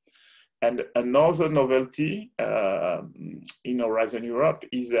 And another novelty in Horizon Europe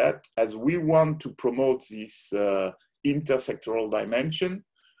is that as we want to promote this intersectoral dimension,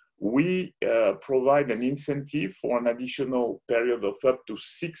 we provide an incentive for an additional period of up to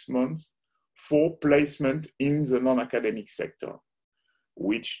 6 months for placement in the non-academic sector,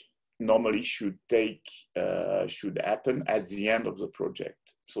 which normally should happen at the end of the project.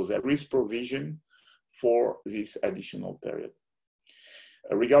 So there is provision for this additional period.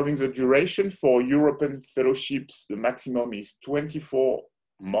 Regarding the duration for European fellowships, the maximum is 24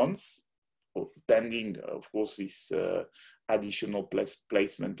 months, pending, of course, this additional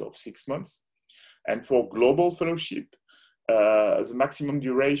placement of 6 months. And for global fellowship, the maximum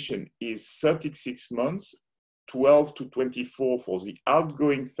duration is 36 months, 12 to 24 for the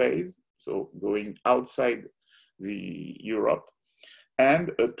outgoing phase, so going outside the Europe,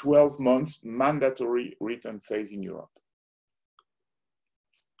 and a 12 months mandatory return phase in Europe.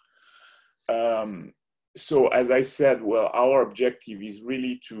 So as I said, well, our objective is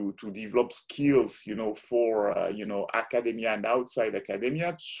really to develop skills, for, academia and outside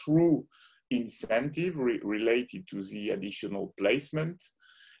academia through incentive related to the additional placement,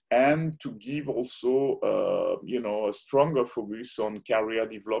 and to give also, a stronger focus on career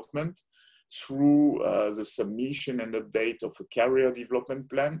development through the submission and update of a career development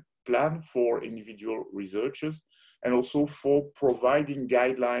plan for individual researchers, and also for providing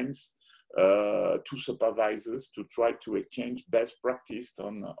guidelines to supervisors to try to exchange best practice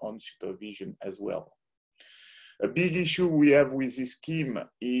on supervision as well. A big issue we have with this scheme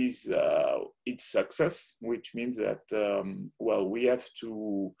is its success, which means that, well, we have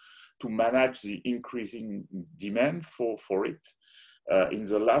to manage the increasing demand for it. In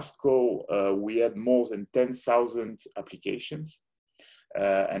the last call, we had more than 10,000 applications,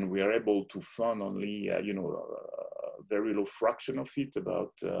 and we are able to fund only, a very low fraction of it,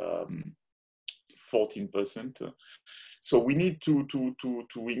 about 14%. So we need to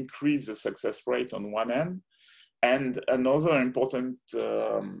increase the success rate on one end. And another important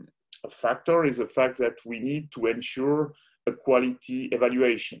factor is the fact that we need to ensure a quality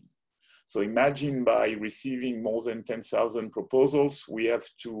evaluation. So imagine by receiving more than 10,000 proposals, we have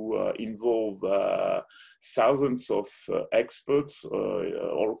to involve thousands of experts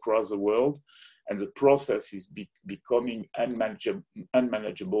all across the world. And the process is becoming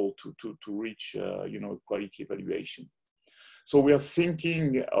unmanageable to reach, quality evaluation. So we are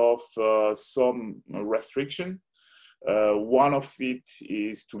thinking of some restriction. One of it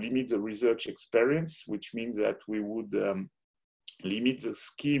is to limit the research experience, which means that we would limit the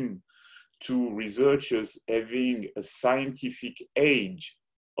scheme to researchers having a scientific age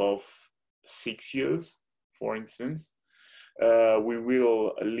of 6 years, for instance. We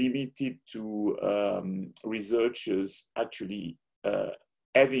will limit it to researchers actually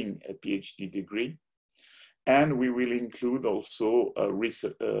having a PhD degree. And we will include also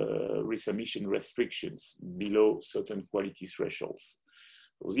resubmission restrictions below certain quality thresholds.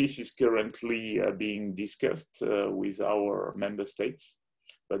 So this is currently being discussed with our member states,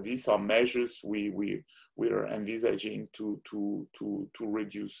 but these are measures we are envisaging to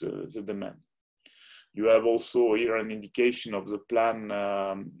reduce the demand. You have also here an indication of the plan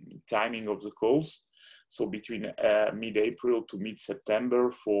timing of the calls. So between mid-April to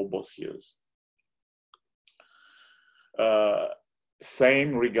mid-September for both years.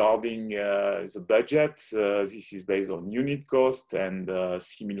 Same regarding the budget. This is based on unit cost, and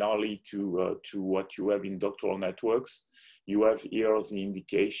similarly to what you have in doctoral networks, you have here the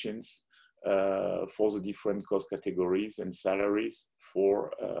indications for the different cost categories and salaries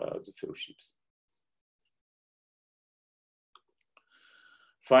for the fellowships.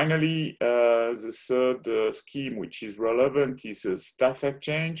 Finally, the third scheme, which is relevant, is a staff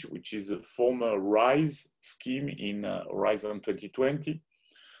exchange, which is a former RISE scheme in Horizon 2020.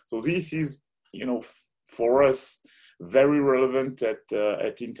 So this is, for us, very relevant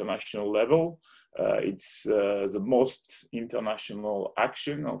at international level. It's the most international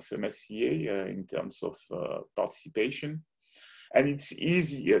action of MSCA in terms of participation. And it's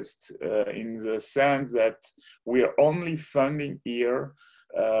easiest in the sense that we are only funding here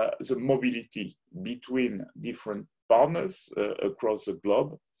the mobility between different partners across the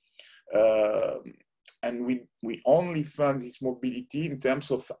globe. And we only fund this mobility in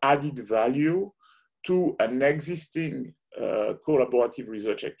terms of added value to an existing collaborative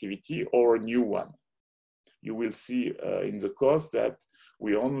research activity or a new one. you will see in the cost that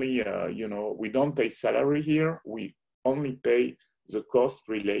we only, we don't pay salary here, we only pay the cost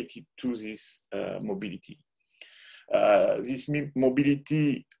related to this mobility. This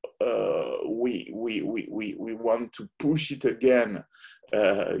mobility, we want to push it again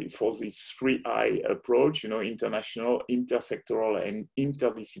for this 3I approach, international, intersectoral, and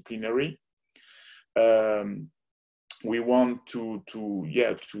interdisciplinary. We want to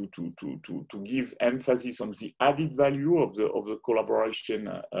give emphasis on the added value of the collaboration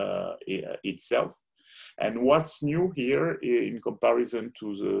itself. And what's new here in comparison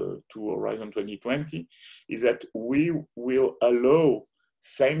to Horizon 2020 is that we will allow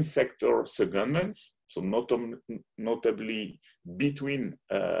same sector secondments, so notably between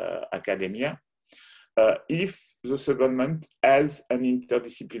academia, if the secondment has an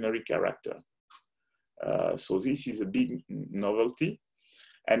interdisciplinary character. So this is a big novelty.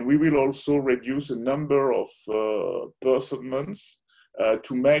 And we will also reduce the number of person months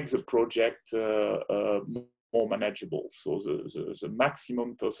to make the project more manageable. So the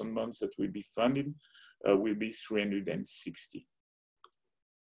maximum person months that will be funded will be 360.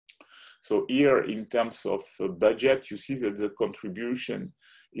 So here, in terms of budget, you see that the contribution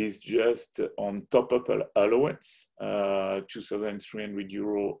is just on top-up allowance, 2,300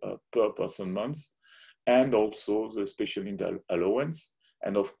 euro per person month, and also the special need allowance.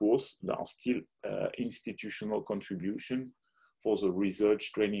 And of course, there are still institutional contribution for the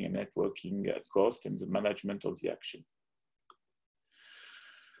research, training, and networking cost and the management of the action.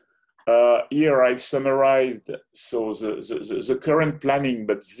 Here I've summarized the current planning,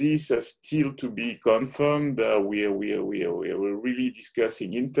 but this has still to be confirmed. We're really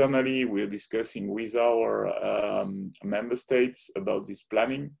discussing internally. We're discussing with our member states about this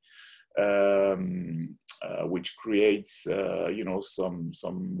planning, which creates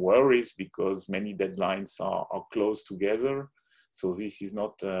some worries because many deadlines are close together. So this is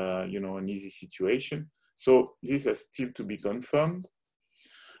not an easy situation. So this has still to be confirmed.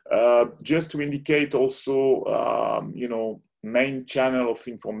 Just to indicate also, main channel of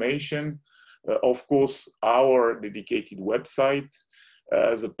information, of course, our dedicated website,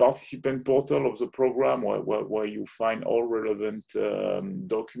 the participant portal of the program where you find all relevant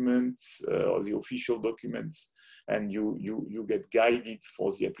documents or the official documents, and you get guided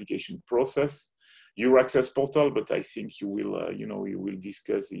for the application process. Euraccess portal, but I think you will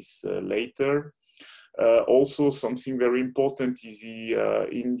discuss this later. Also, something very important is the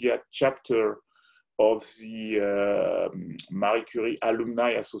India chapter of the Marie Curie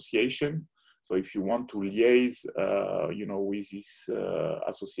Alumni Association. So if you want to liaise, with this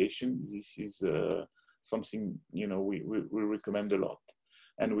association, this is something, we recommend a lot.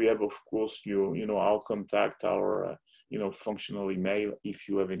 And we have, of course, our contact, our, functional email if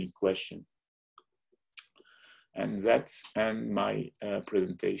you have any question. And that's my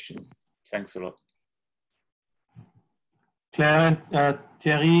presentation. Thanks a lot. Claire and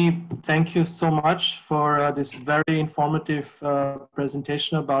Thierry, thank you so much for this very informative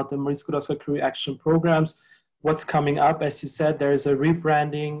presentation about the Marie Skłodowska-Curie Action Programs. What's coming up, as you said, there is a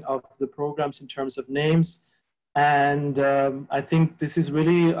rebranding of the programs in terms of names. And I think this is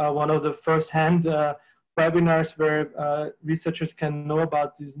really one of the first-hand webinars where researchers can know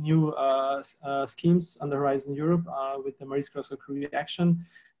about these new schemes on the Horizon Europe with the Marie Skłodowska-Curie Action.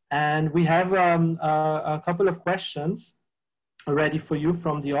 And we have a couple of questions ready for you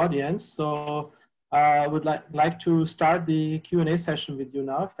from the audience. So I would like to start the Q&A session with you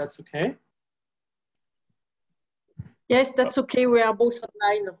now, if that's okay. Yes, that's okay. We are both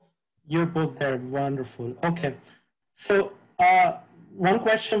online. You're both there. Wonderful. Okay. So one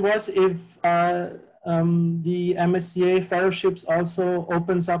question was if the MSCA fellowships also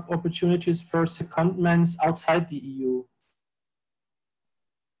opens up opportunities for secondments outside the EU.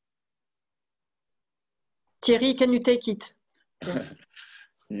 Thierry, can you take it?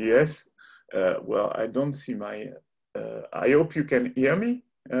 Yes. Well, I don't see my. I hope you can hear me.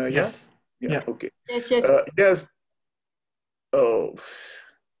 Yes. Yeah. Okay. Yes. Yes. Yes. Oh.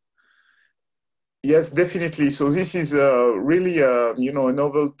 Yes, definitely. So this is really, a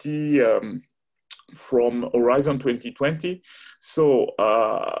novelty from Horizon 2020. So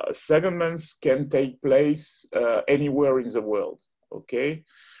secondments can take place anywhere in the world. Okay.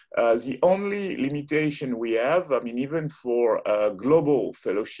 The only limitation we have, even for global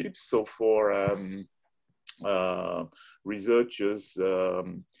fellowships, so for researchers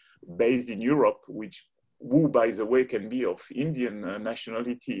based in Europe, who, by the way, can be of Indian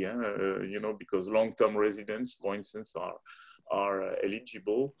nationality, because long-term residents, for instance, are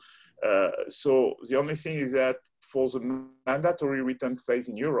eligible. So the only thing is that for the mandatory return phase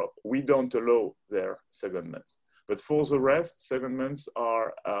in Europe, we don't allow their secondments. But for the rest, secondments are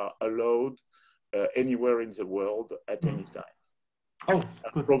allowed anywhere in the world at any time. Oh,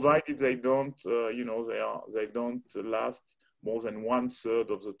 good. Provided they don't, they don't last more than 1/3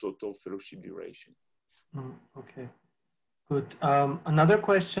 of the total fellowship duration. Okay, good. Another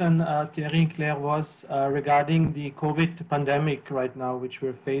question, Thierry and Claire, was regarding the COVID pandemic right now, which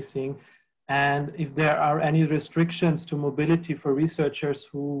we're facing, and if there are any restrictions to mobility for researchers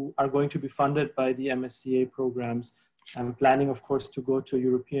who are going to be funded by the MSCA programs and planning, of course, to go to a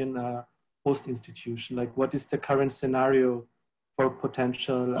European host institution. Like, what is the current scenario for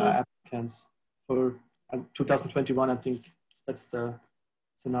potential applicants for 2021? I think that's the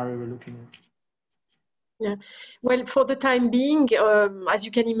scenario we're looking at. Yeah, well, for the time being, as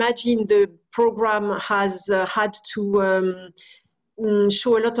you can imagine, the program has had to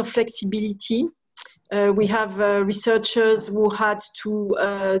show a lot of flexibility. We have researchers who had to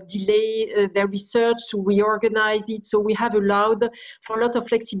delay their research, to reorganize it. So we have allowed for a lot of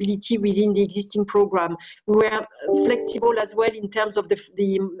flexibility within the existing program. We were flexible as well in terms of the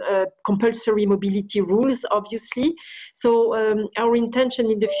compulsory mobility rules, obviously. So our intention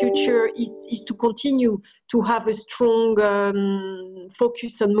in the future is to continue to have a strong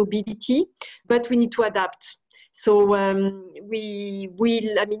focus on mobility, but we need to adapt. So we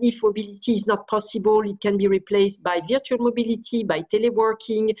will, I mean, if mobility is not possible, it can be replaced by virtual mobility, by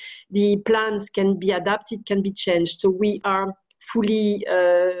teleworking. The plans can be adapted, can be changed. So we are fully,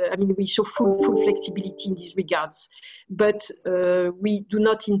 we show full flexibility in these regards. But we do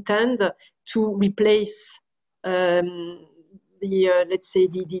not intend to replace let's say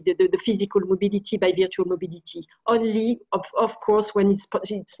the physical mobility by virtual mobility, only of course when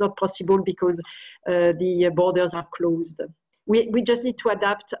it's not possible because the borders are closed. We just need to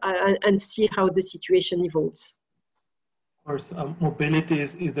adapt and see how the situation evolves. Of course, mobility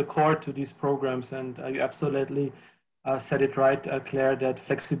is the core to these programs, and you absolutely said it right, Claire, that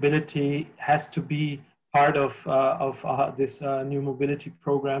flexibility has to be part of this new mobility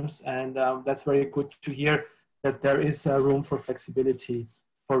programs, and that's very good to hear that there is room for flexibility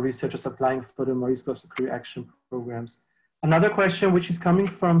for researchers applying for the Maurice Grosse Career Action programs. Another question which is coming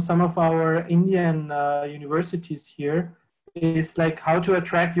from some of our Indian universities here is like how to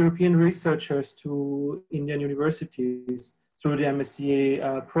attract European researchers to Indian universities through the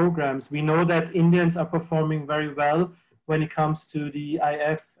MSCA programs. We know that Indians are performing very well when it comes to the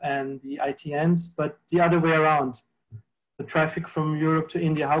IF and the ITNs, but the other way around, the traffic from Europe to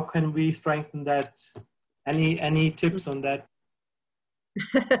India, how can we strengthen that? Any tips on that?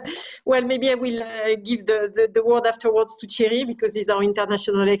 Well, maybe I will give the word afterwards to Thierry because he's our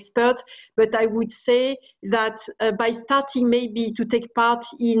international expert. But I would say that by starting maybe to take part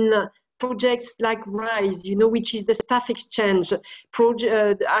in projects like RISE, which is the staff exchange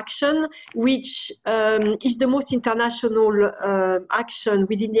action, which is the most international action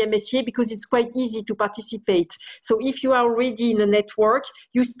within the MSCA because it's quite easy to participate. So if you are already in a network,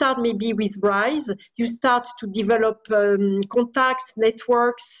 you start maybe with RISE, you start to develop contacts,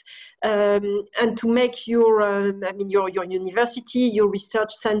 networks, and to make your university, your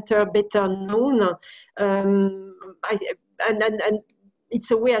research center better known. And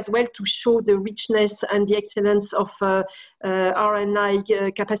it's a way as well to show the richness and the excellence of R&I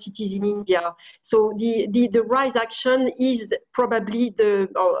capacities in India. So the RISE action is probably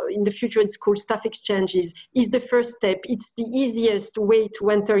in the future it's called staff exchanges, is the first step. It's the easiest way to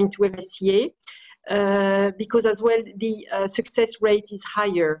enter into MSCA because as well the success rate is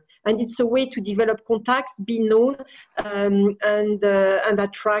higher. And it's a way to develop contacts, be known, and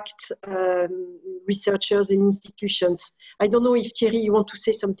attract researchers and institutions. I don't know if Thierry, you want to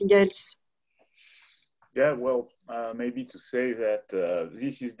say something else? Yeah, well, maybe to say that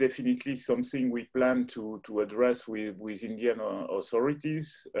this is definitely something we plan to address with Indian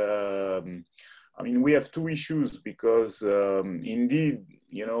authorities. I mean, we have two issues because indeed,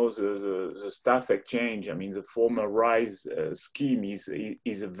 the staff exchange, I mean, the former RISE scheme is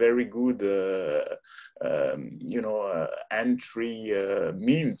a very good, entry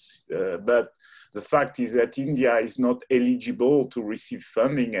means. But the fact is that India is not eligible to receive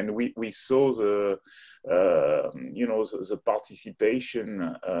funding, and we saw the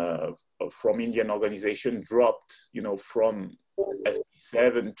participation from Indian organization dropped, from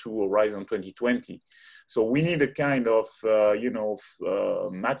FP7 to Horizon 2020. So we need a kind of,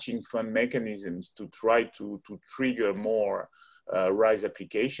 matching fund mechanisms to try to trigger more RISE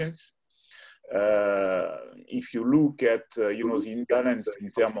applications. If you look at, the imbalance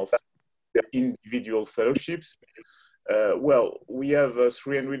in terms of individual fellowships, Well, we have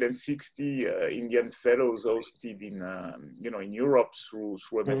 360 Indian fellows hosted in, in Europe through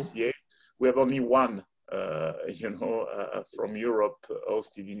MSCA. We have only one, from Europe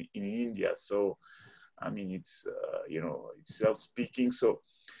hosted in India. So, I mean, it's, it's self-speaking. So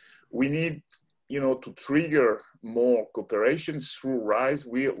we need, to trigger more cooperation through RISE.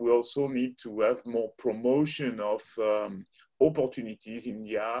 We also need to have more promotion of opportunities in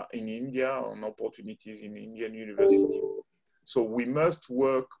India, on opportunities in Indian university. So we must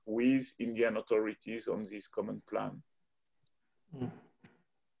work with Indian authorities on this common plan.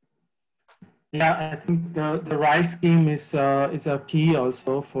 Yeah, I think the RISE scheme is a key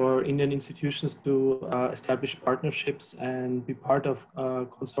also for Indian institutions to establish partnerships and be part of a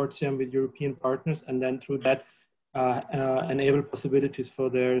consortium with European partners, and then through that enable possibilities for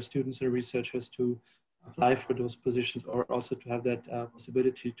their students and researchers to apply for those positions, or also to have that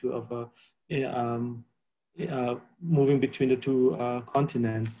possibility to moving between the two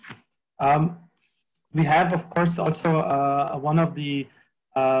continents. We have, of course, also one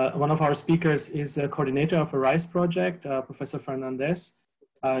of our speakers is a coordinator of a RISE project, Professor Fernandez.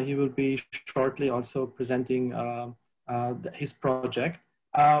 He will be shortly also presenting his project.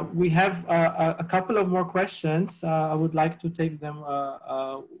 We have a couple of more questions. I would like to take them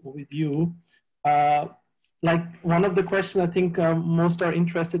with you. Like one of the questions I think most are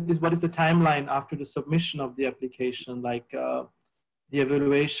interested is, what is the timeline after the submission of the application? Like the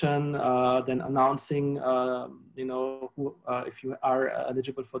evaluation, then announcing, if you are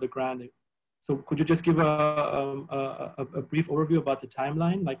eligible for the grant. So could you just give a brief overview about the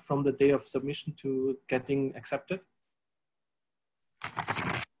timeline, like from the day of submission to getting accepted?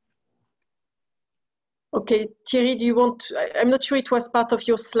 Okay, Thierry, do you want, I'm not sure it was part of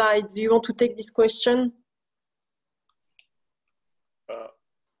your slides. Do you want to take this question?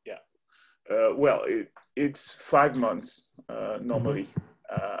 Well, it's 5 months normally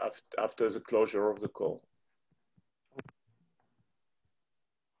after the closure of the call.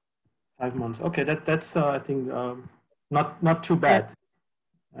 5 months. Okay, that's I think not too bad.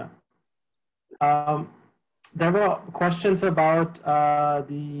 Yeah. There were questions about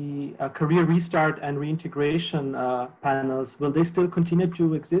the career restart and reintegration panels. Will they still continue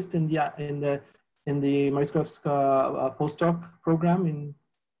to exist in the Marie Skłodowska postdoc program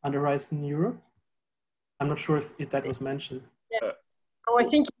under RISE in Europe? I'm not sure if that was mentioned. Yeah. Oh, I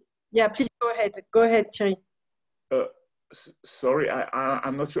think, yeah, please go ahead. Go ahead, Thierry. Sorry,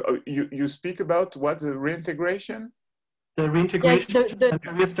 I'm not sure. You speak about what, the reintegration? The reintegration yes, and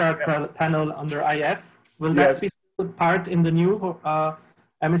career start panel under IF. Will that be part in the new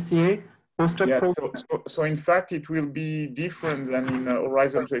MSCA postdoc program? So in fact, it will be different than in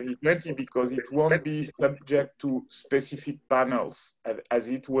Horizon 2020, because it won't be subject to specific panels as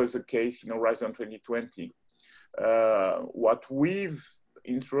it was the case in Horizon 2020. What we've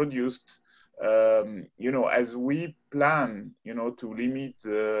introduced, as we plan, to limit,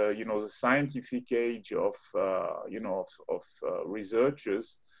 the scientific age of,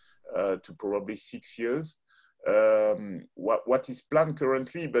 researchers to probably 6 years. What is planned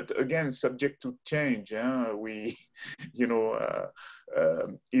currently, but again, subject to change, we,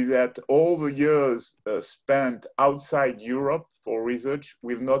 is that all the years spent outside Europe for research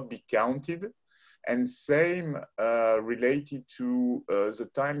will not be counted. And same related to the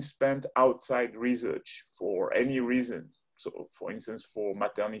time spent outside research for any reason. So for instance, for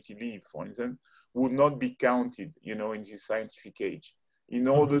maternity leave, for instance, would not be counted, in this scientific age, in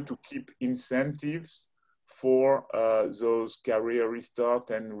order to keep incentives for those career restart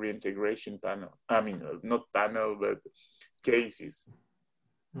and reintegration panel. I mean, not panel, but cases.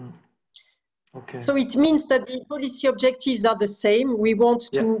 Okay. So it means that the policy objectives are the same. We want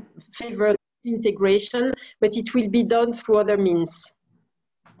to favor integration, but it will be done through other means.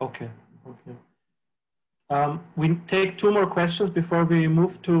 Okay. Okay. We take 2 more questions before we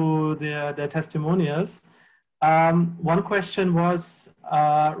move to the testimonials. One question was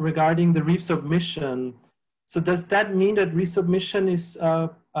regarding the resubmission. So does that mean that resubmission is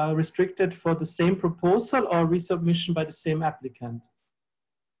restricted for the same proposal, or resubmission by the same applicant?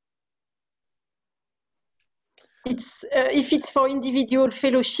 It's if it's for individual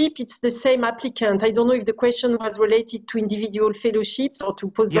fellowship, it's the same applicant. I don't know if the question was related to individual fellowships or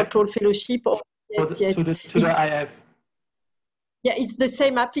to postdoctoral fellowship. Or yes. To the IF. Yeah, it's the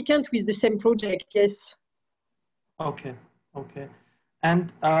same applicant with the same project. Yes. Okay. Okay.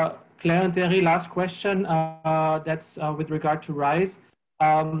 And Claire and Thierry, last question. That's with regard to RISE.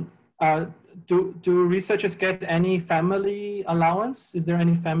 Do researchers get any family allowance? Is there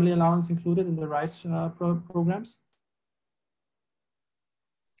any family allowance included in the RISE programs?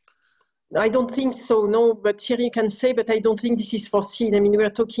 I don't think so, no, but Thierry can say, but I don't think this is foreseen. I mean, we're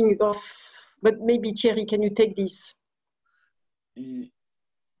talking of, but maybe Thierry, can you take this?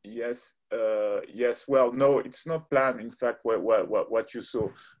 Yes, yes. Well, no, it's not planned. In fact, what you saw,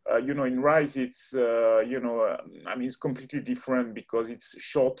 you know, in RISE, it's, you know, I mean, it's completely different because it's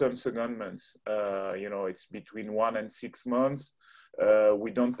short-term secondments. You know, it's between 1 and 6 months.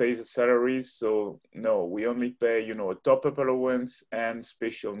 We don't pay the salaries, so no, we only pay, you know, a top-up allowance and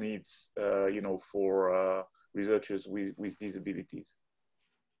special needs, you know, for researchers with disabilities.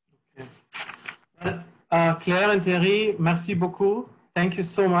 Okay. Claire and Thierry, merci beaucoup. Thank you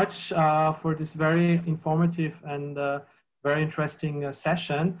so much for this very informative and very interesting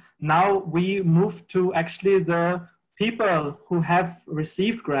session. Now we move to actually the people who have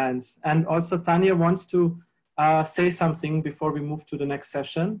received grants, and also Tanya wants to say something before we move to the next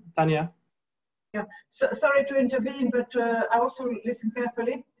session. Tanya. Yeah, so, sorry to intervene, but I also listened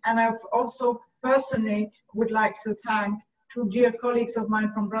carefully, and I've also personally would like to thank two dear colleagues of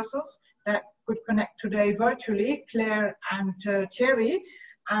mine from Brussels that could connect today virtually, Claire and Thierry,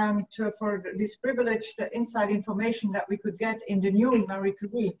 and for this privileged inside information that we could get in the new Marie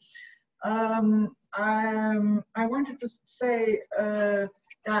Curie. I wanted to say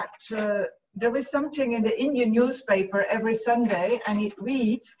that there is something in the Indian newspaper every Sunday, and it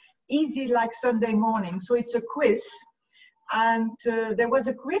reads, "Easy like Sunday morning." So it's a quiz, and there was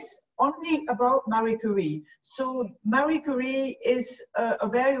a quiz only about Marie Curie. So Marie Curie is a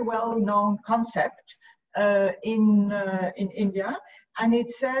very well-known concept in India, and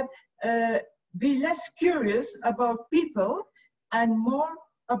it said, be less curious about people and more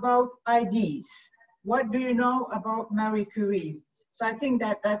about ideas. What do you know about Marie Curie? So I think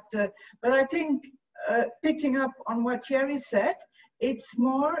that, but I think picking up on what Thierry said, it's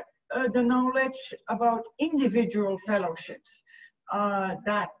more the knowledge about individual fellowships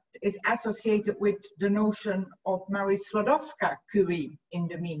that is associated with the notion of Marie Sklodowska-Curie in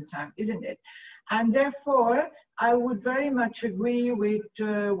the meantime, isn't it? And therefore, I would very much agree with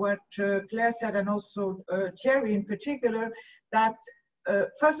what Claire said, and also Thierry in particular, that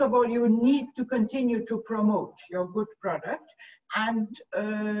first of all, you need to continue to promote your good product. And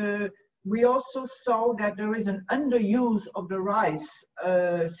we also saw that there is an underuse of the RISE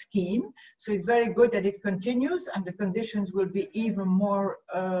scheme. So it's very good that it continues, and the conditions will be even more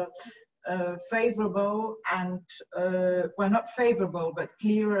favorable and, well, not favorable, but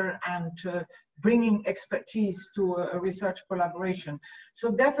clearer, and bringing expertise to a research collaboration.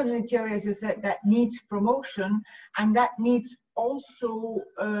 So definitely, Thierry, as you said, that needs promotion, and that needs also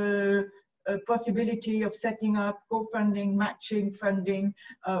a possibility of setting up co-funding, matching funding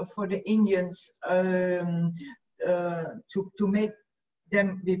for the Indians to make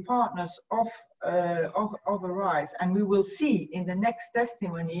them be partners of RISE. And we will see in the next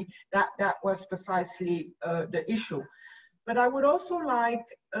testimony that that was precisely the issue. But I would also like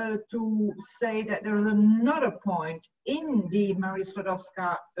to say that there is another point in the Marie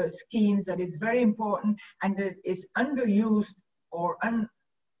Sklodowska schemes that is very important and that is underused or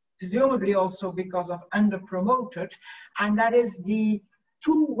presumably also because of under-promoted, and that is the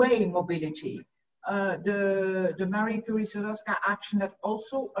two-way mobility. The Marie Curie Sklodowska action that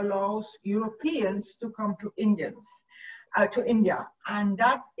also allows Europeans to come to India. And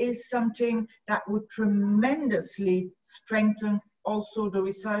that is something that would tremendously strengthen also the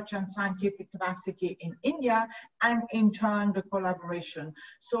research and scientific capacity in India, and in turn the collaboration.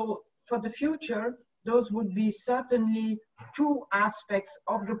 So for the future, those would be certainly two aspects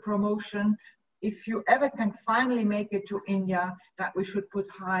of the promotion, if you ever can finally make it to India, that we should put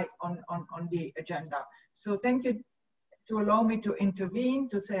high on the agenda. So thank you to allow me to intervene,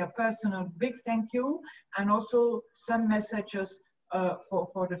 to say a personal big thank you, and also some messages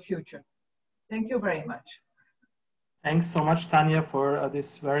for the future. Thank you very much. Thanks so much, Tanya, for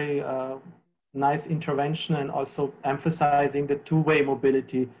this very nice intervention, and also emphasizing the two-way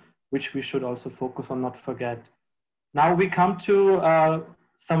mobility, which we should also focus on, not forget. Now we come to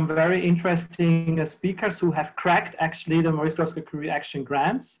some very interesting speakers who have cracked actually the Marie Sklodowska-Curie Action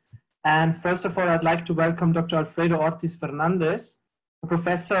grants. And first of all, I'd like to welcome Dr. Alfredo Ortiz Fernandez, a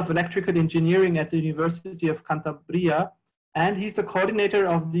professor of electrical engineering at the University of Cantabria. And he's the coordinator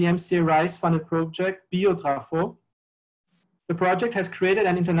of the MCA RISE funded project, BioTrafo. The project has created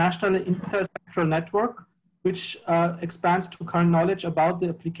an international intersectoral network which expands to current knowledge about the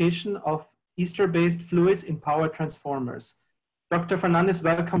application of ester-based fluids in power transformers. Dr. Fernandez,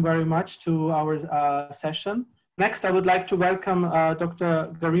 welcome very much to our session. Next, I would like to welcome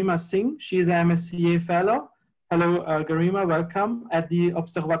Dr. Garima Singh. She is an MSCA fellow. Hello, Garima, welcome, at the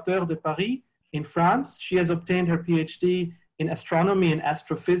Observatoire de Paris in France. She has obtained her PhD in astronomy and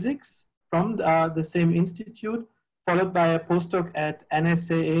astrophysics. from the same institute, followed by a postdoc at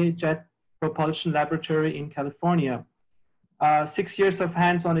NSAA Jet Propulsion Laboratory in California. 6 years of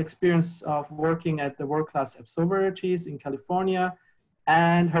hands-on experience of working at the world-class observatories in California,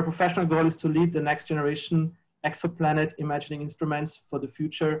 and her professional goal is to lead the next generation exoplanet imaging instruments for the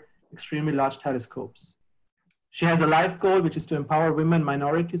future extremely large telescopes. She has a life goal, which is to empower women,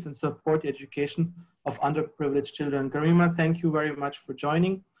 minorities, and support the education of underprivileged children. Garima, thank you very much for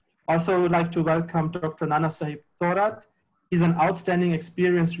joining. Also, I would like to welcome Dr. Nanasaheb Thorat. He's an outstanding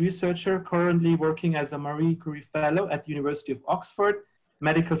experienced researcher currently working as a Marie Curie Fellow at the University of Oxford,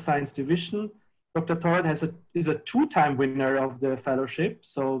 Medical Science Division. Dr. Thorat is a two-time winner of the fellowship,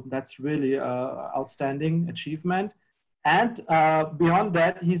 so that's really an outstanding achievement. And beyond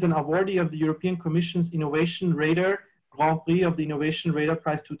that, he's an awardee of the European Commission's Innovation Radar Grand Prix of the Innovation Radar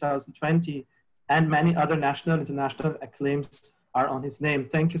Prize 2020, and many other national and international acclaims are on his name.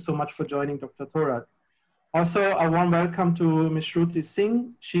 Thank you so much for joining, Dr. Thorat. Also, a warm welcome to Ms. Shruti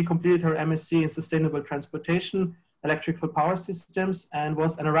Singh. She completed her MSc in Sustainable Transportation, Electrical Power Systems, and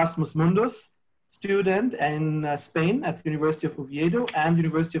was an Erasmus Mundus student in Spain at the University of Oviedo and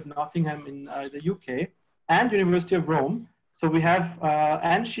University of Nottingham in the UK, and University of Rome. So we have,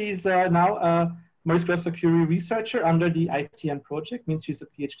 and she's now a Marie Sklodowska-Curie researcher under the ITN project, means she's a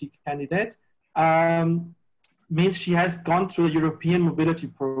PhD candidate. Means she has gone through European mobility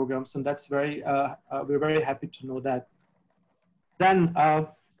programs, and that's very, we're very happy to know that. Then,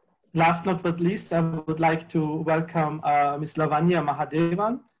 last not but least, I would like to welcome Ms. Lavanya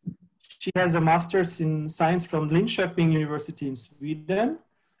Mahadevan. She has a master's in science from Linköping University in Sweden,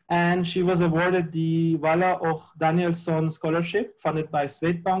 and she was awarded the Walla och Danielsson Scholarship funded by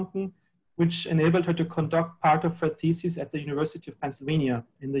Swedbanken, which enabled her to conduct part of her thesis at the University of Pennsylvania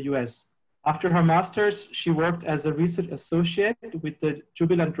in the US. After her master's, she worked as a research associate with the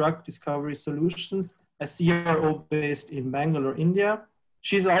Jubilant Drug Discovery Solutions, a CRO based in Bangalore, India.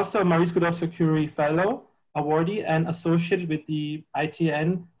 She's also a Marie Sklodowska-Curie Fellow, awardee, and associate with the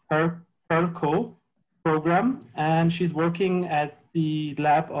ITN PERLCO program, and she's working at the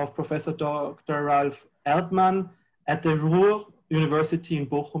lab of Professor Dr. Ralf Erdmann at the Ruhr University in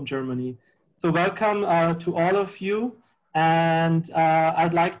Bochum, Germany. So welcome to all of you. And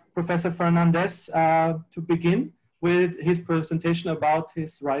I'd like Professor Fernandez to begin with his presentation about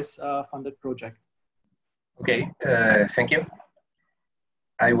his RISE-funded project. Okay, thank you.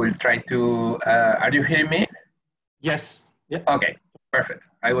 I will try to, are you hearing me? Yes. Yeah. Okay, perfect.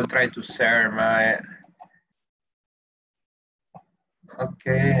 I will try to share my,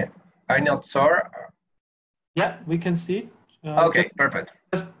 okay, I'm not sure. Yeah, we can see. Okay, perfect.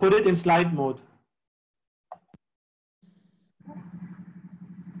 Just put it in slide mode.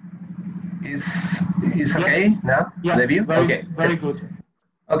 Is okay yes. Now? Yeah, the view? Very, okay. Very good.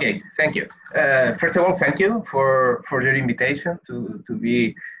 Okay, thank you. First of all, thank you for your invitation to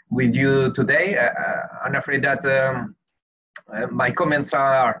be with you today. I'm afraid that my comments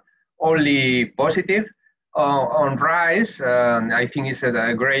are only positive on RISE. I think it's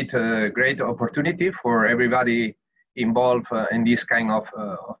a great opportunity for everybody involved in this kind of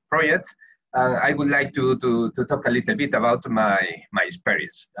projects. I would like to talk a little bit about my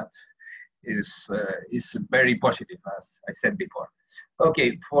experience. That is very positive, as I said before.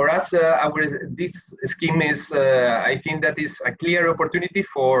 Okay, for us, this scheme is, I think that is a clear opportunity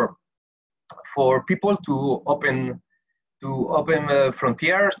for people to open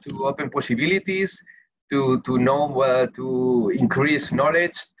frontiers, to open possibilities, to know, to increase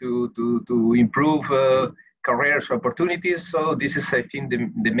knowledge, to improve careers opportunities. So this is, I think,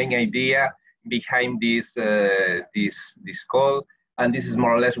 the main idea behind this this call, and this is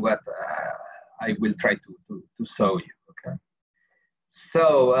more or less what I will try to show you. Okay.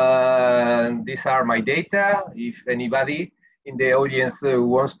 So these are my data. If anybody in the audience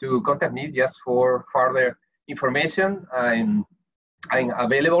wants to contact me just for further information, I'm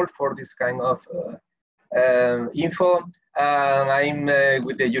available for this kind of info. I'm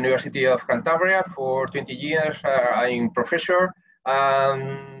with the University of Cantabria for 20 years. I'm professor.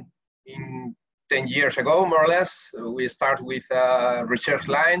 In 10 years ago, more or less, we start with a research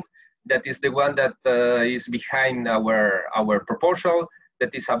line that is the one that is behind our proposal,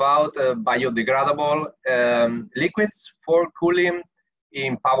 that is about biodegradable liquids for cooling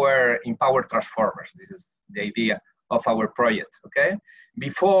in power transformers. This is the idea of our project. Okay.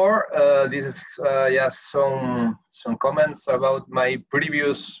 Before this is just some comments about my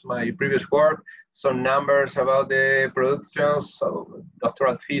previous work, some numbers about the productions, so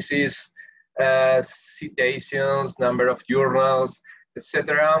doctoral thesis, citations, number of journals,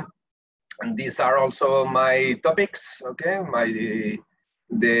 etc. And these are also my topics. Okay,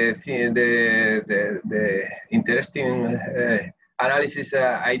 the interesting analysis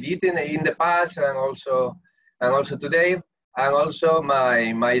I did in the past, and also today, and also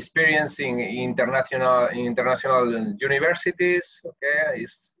my experience in international universities. Okay,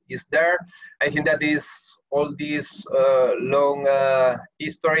 is there. I think that is all this long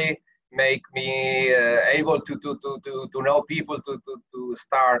history make me able to know people to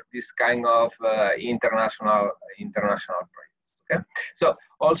start this kind of international projects. Okay, so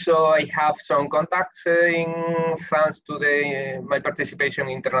also I have some contacts thanks to my participation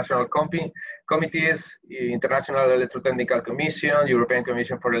in international committees, International Electrotechnical Commission, European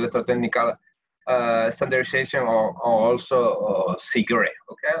Commission for Electrotechnical Standardization, or also SIGRE.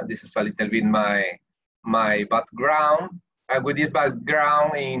 Okay, this is a little bit my background. With this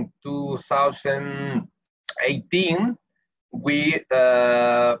background, in 2018, we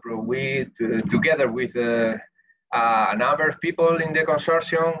together with a number of people in the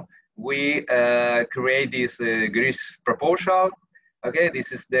consortium, we create this GRIS proposal. Okay,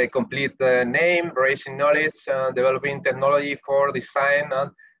 this is the complete name: Raising Knowledge, Developing Technology for Design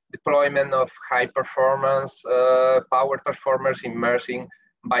and Deployment of High-Performance Power Transformers Immersing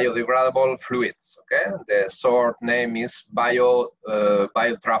Biodegradable Fluids. Okay, the short name is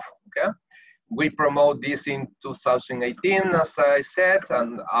Biotrafo. Okay, we promote this in 2018, as I said,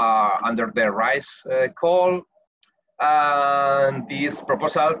 and under the RISE call. And this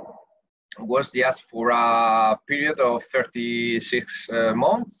proposal was just for a period of 36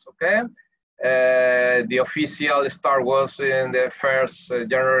 months. Okay, the official start was in the 1st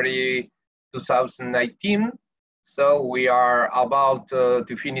January 2019. So we are about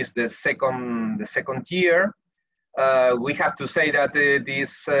to finish the second year. We have to say that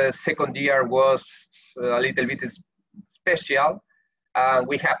this second year was a little bit special.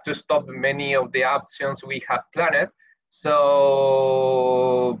 We have to stop many of the actions we had planned.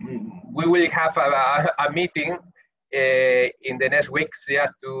 So we will have a meeting in the next weeks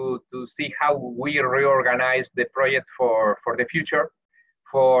just to see how we reorganize the project for the future,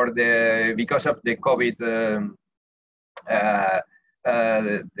 because of the COVID.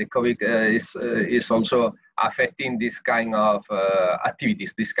 The COVID is also affecting this kind of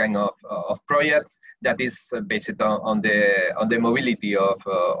activities, this kind of projects that is based on the mobility of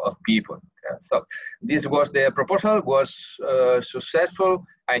people. Okay? So this was the proposal, was successful.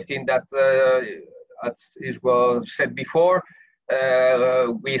 I think that as it was said before,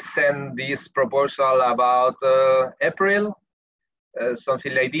 we sent this proposal about April.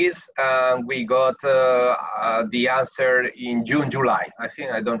 Something like this, and we got the answer in June, July. I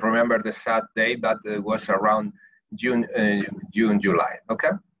think, I don't remember the exact date, but it was around June, July.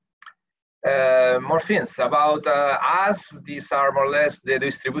 Okay. More things about us. These are more or less the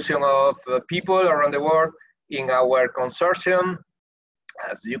distribution of people around the world in our consortium.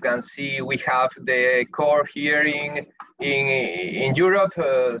 As you can see, we have the core here in Europe.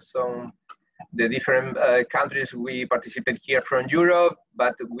 The different countries we participate here from Europe,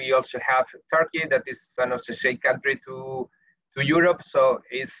 but we also have Turkey, that is an associate country to Europe, so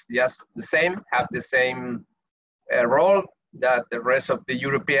it's just the same, have the same role that the rest of the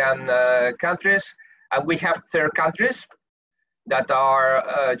European countries. And we have third countries that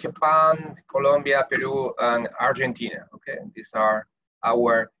are Japan, Colombia, Peru, and Argentina. Okay, these are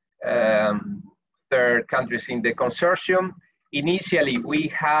our third countries in the consortium. Initially, we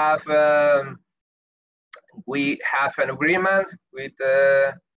have an agreement with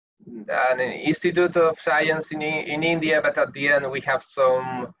an Institute of Science in India, but at the end we have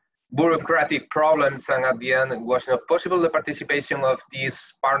some bureaucratic problems, and at the end it was not possible. The participation of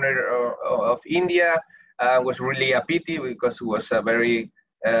this partner of India was really a pity, because it was a very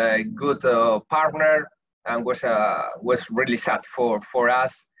good partner, and was really sad for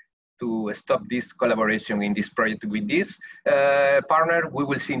us to stop this collaboration in this project with this partner. We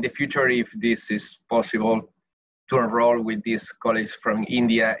will see in the future if this is possible to enroll with these colleagues from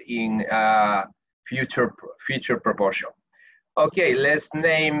India in future proportion. Okay, let's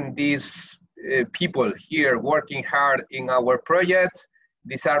name these people here working hard in our project.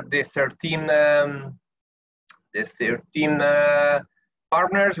 These are the 13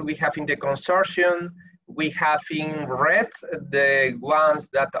 partners we have in the consortium. We have in red the ones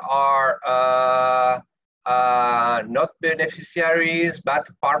that are not beneficiaries but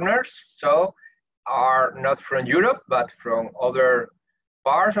partners, so are not from Europe but from other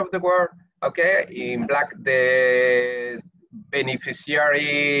parts of the world. Okay, in black the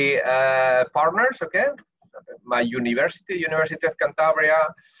beneficiary partners. Okay, my university of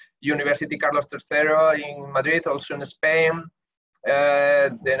Cantabria, University Carlos III in Madrid, also in Spain.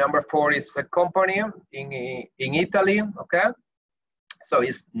 The number 4 is a company in Italy. Okay, So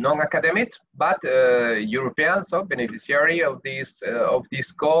it's non-academic, but European, so beneficiary of this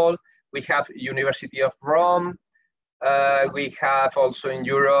call. We have University of Rome. We have also in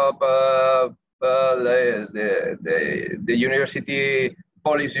Europe the University,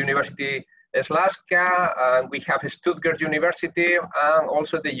 Polish University Śląska, and we have Stuttgart University and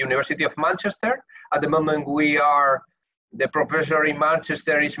also the University of Manchester. At the moment, the professor in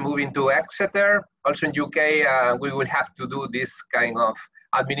Manchester is moving to Exeter. Also in UK, we will have to do this kind of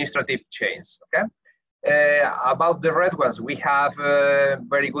administrative change, okay? About the red ones, we have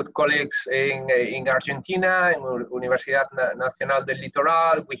very good colleagues in Argentina, in Universidad Nacional del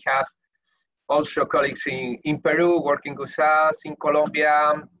Litoral. We have also colleagues in Peru working with us, in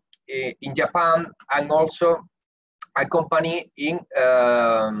Colombia, in Japan, and also a company in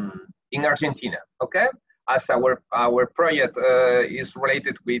Argentina, okay? As our project is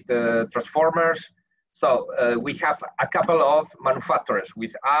related with transformers, so we have a couple of manufacturers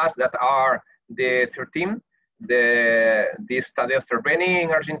with us that are the 13, this Tadeo Cerveni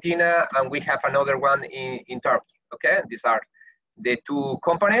in Argentina, and we have another one in Turkey, okay? These are the two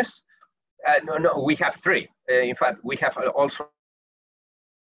companies. No, we have three. In fact, we have also,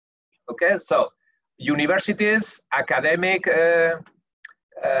 okay? So universities, academic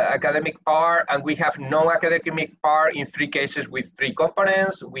part, and we have non-academic part in 3 cases with 3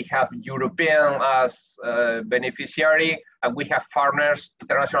 components. We have European as beneficiary, and we have partners,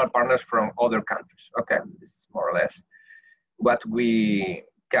 international partners from other countries. Okay, this is more or less what we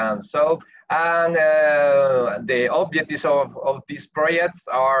can solve. And the objectives of these projects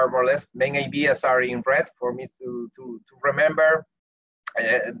are more or less, main ideas are in red for me to remember.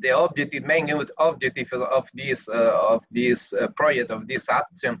 The main objective of this project, of this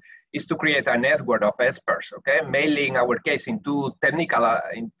action, is to create a network of experts. Okay, mainly in our case into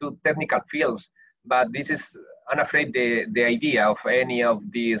technical fields, but this is, I'm afraid, the idea of any of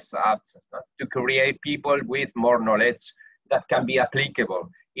these actions, to create people with more knowledge that can be applicable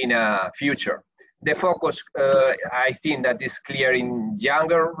in a future. The focus, I think, that is clear in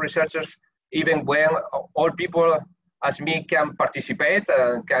younger researchers, even when all people as me can participate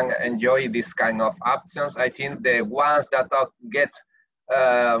and can enjoy this kind of actions. I think the ones that get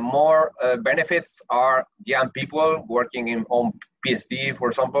more benefits are young people working on PhD, for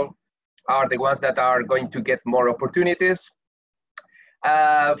example, are the ones that are going to get more opportunities.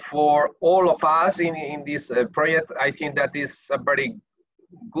 For all of us in this project, I think that is a very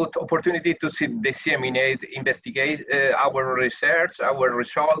good opportunity to disseminate, investigate our research, our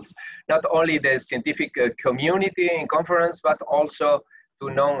results, not only the scientific community in conference, but also to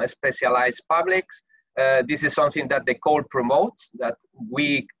non-specialized publics. This is something that the call promotes, that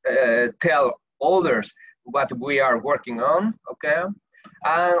we tell others what we are working on, okay?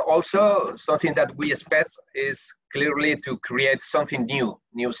 And also something that we expect is clearly to create something new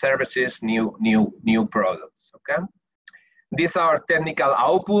services, new products, okay? These are technical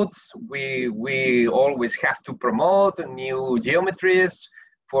outputs. We always have to promote new geometries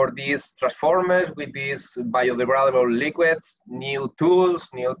for these transformers with these biodegradable liquids, new tools,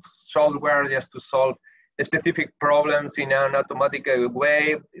 new software just to solve specific problems in an automatic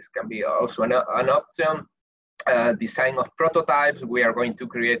way. This can be also an option. Design of prototypes. We are going to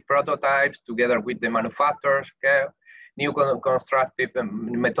create prototypes together with the manufacturers, okay? New constructive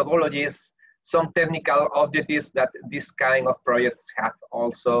methodologies. Some technical objectives that this kind of projects have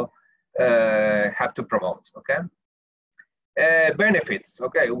also have to promote, okay? Benefits,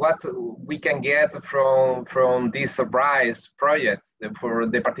 okay, what we can get from these RISE projects for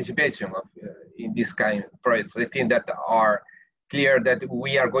the participation of, in this kind of projects. I think that are clear that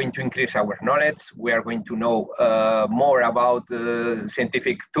we are going to increase our knowledge, we are going to know more about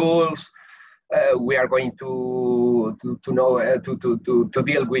scientific tools, we are going to know to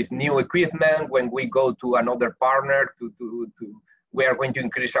deal with new equipment when we go to another partner. We are going to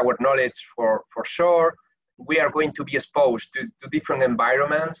increase our knowledge for sure. We are going to be exposed to different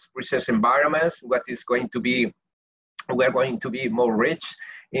environments, research environments. What is going to be, we are going to be more rich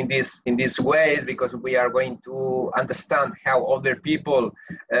in this ways, because we are going to understand how other people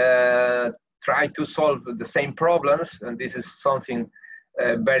try to solve the same problems, and this is something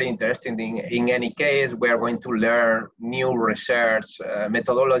very interesting. In any case, we are going to learn new research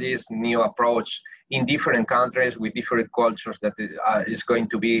methodologies, new approach in different countries with different cultures. That is going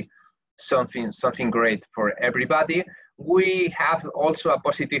to be something great for everybody. We have also a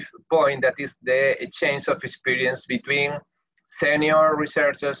positive point, that is the exchange of experience between senior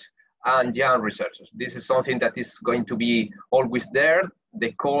researchers and young researchers. This is something that is going to be always there.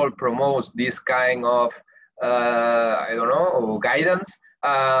 The call promotes this kind of I don't know, guidance,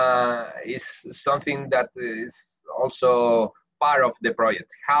 is something that is also part of the project,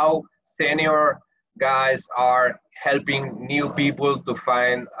 how senior guys are helping new people to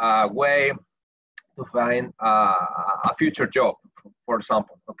find a way to find a future job, for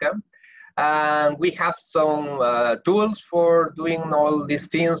example, okay? And we have some tools for doing all these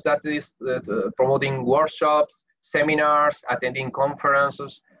things, that is promoting workshops, seminars, attending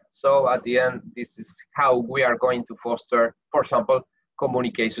conferences. So at the end, this is how we are going to foster, for example,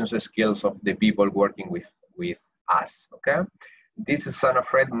 communications skills of the people working with us, okay? This is, I'm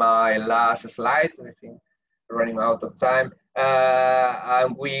afraid, my last slide. I think running out of time.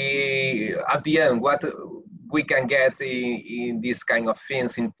 And we, at the end, what we can get in this kind of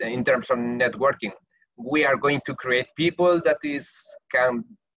things in terms of networking, we are going to create people that can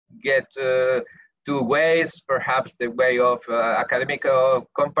get two ways, perhaps the way of academic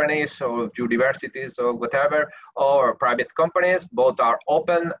companies or universities or whatever, or private companies. Both are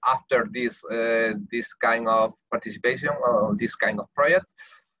open after this kind of participation or this kind of projects.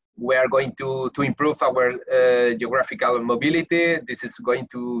 We are going to improve our geographical mobility. This is going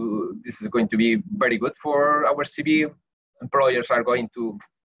to be very good for our CV. Employers are going to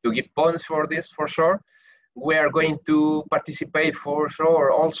give points for this, for sure. We are going to participate, for sure,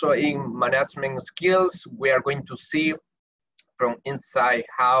 also in management skills. We are going to see from inside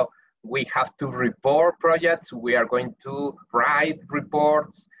how we have to report projects. We are going to write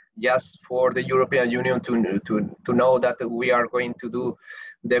reports just for the European Union to know that we are going to do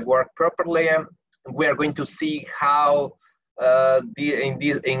the work properly. We are going to see how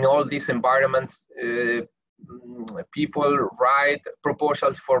in all these environments people write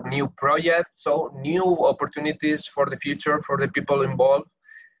proposals for new projects, so new opportunities for the future for the people involved.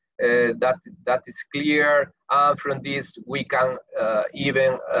 That is clear. From this, we can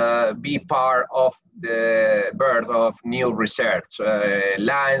even be part of the birth of new research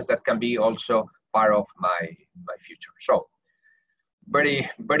lines that can be also part of my future. So very,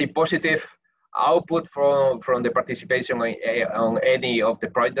 very positive output from the participation on any of the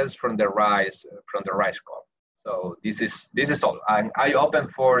projects from the RISE call. So this is all. I open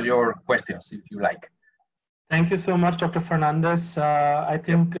for your questions if you like. Thank you so much, Dr. Fernandez. I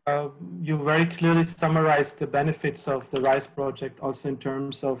think you very clearly summarized the benefits of the RISE project, also in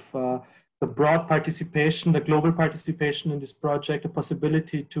terms of the broad participation, the global participation in this project, the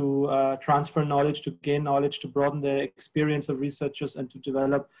possibility to transfer knowledge, to gain knowledge, to broaden the experience of researchers, and to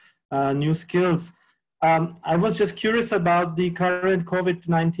develop new skills. I was just curious about the current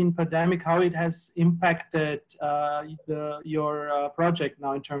COVID-19 pandemic, how it has impacted your project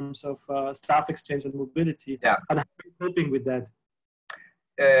now in terms of staff exchange and mobility, and how are you coping with that?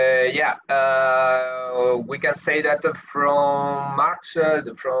 We can say that from March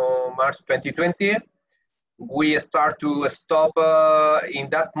 2020, we start to stop. In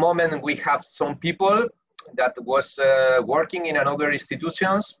that moment, we have some people that was working in another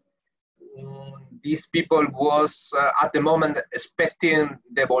institutions. These people was at the moment expecting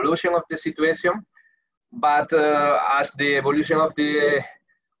the evolution of the situation, but as the evolution of the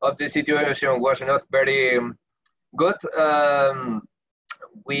situation was not very good,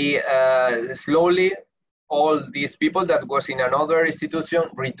 we slowly, all these people that was in another institution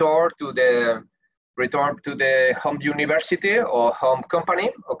return to the home university or home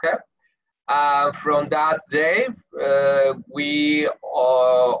company. Okay. From that day, we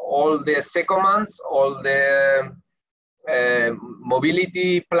all the secondments, all the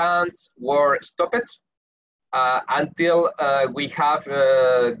mobility plans were stopped until we have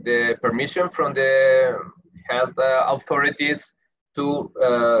the permission from the health authorities to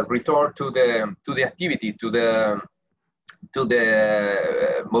return to the activity, to the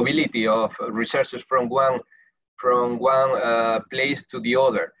mobility of researchers from one place to the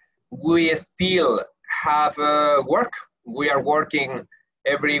other. We still have work. We are working,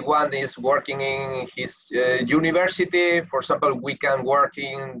 everyone is working in his university. For example, we can work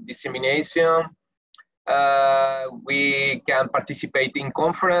in dissemination. We can participate in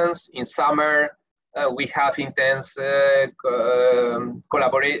conference. In summer, we have intense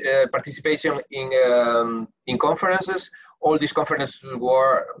participation in conferences. All these conferences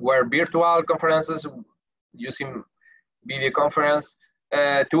were virtual conferences using video conference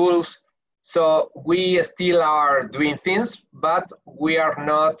tools. So we still are doing things, but we are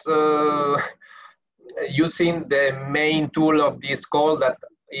not using the main tool of this call, that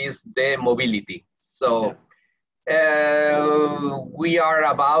is the mobility. So we are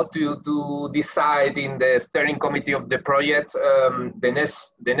about to decide in the steering committee of the project the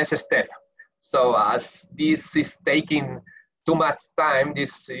next step. So as this is taking too much time,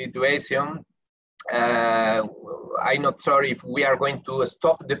 this situation, I'm not sure if we are going to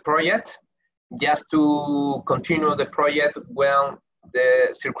stop the project just to continue the project when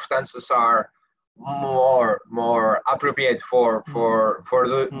the circumstances are more appropriate for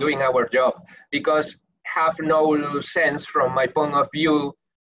doing our job, because have no sense from my point of view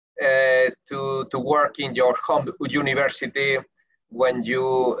to work in your home university when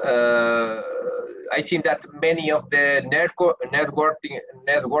you I think that many of the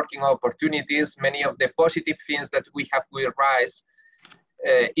networking opportunities, many of the positive things that we have will rise,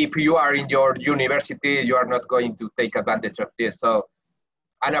 if you are in your university, you are not going to take advantage of this. So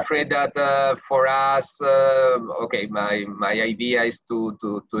I'm afraid that for us, okay, my idea is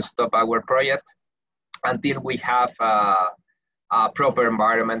to stop our project until we have a proper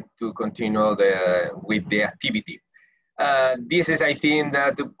environment to continue with the activity. This is, I think,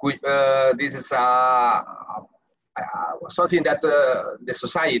 that this is something that the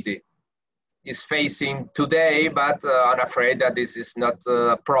society is facing today, but I'm afraid that this is not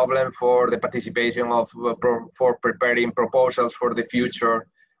a problem for the participation of for preparing proposals for the future.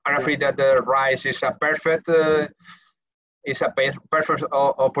 I'm afraid that the RISE is a perfect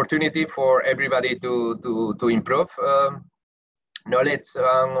opportunity for everybody to improve knowledge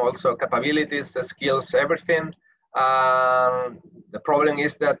and also capabilities, skills, everything. The problem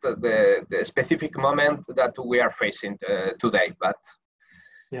is that the specific moment that we are facing today, but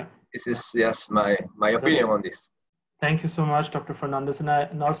yeah, this is just my opinion on this. Thank you so much, Dr. Fernandez.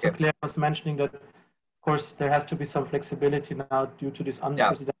 And also yeah. Claire was mentioning that, of course, there has to be some flexibility now due to this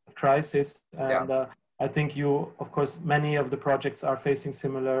unprecedented crisis. And I think you, of course, many of the projects are facing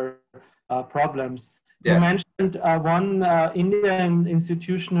similar problems. You mentioned one Indian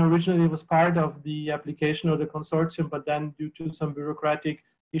institution originally was part of the application or the consortium, but then due to some bureaucratic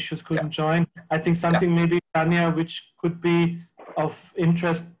issues couldn't join. I think something maybe, Tanya, which could be of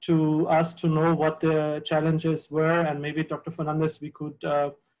interest to us to know what the challenges were, and maybe Dr. Fernandez, we could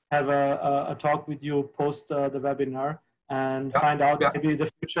have a talk with you post the webinar and find out maybe in the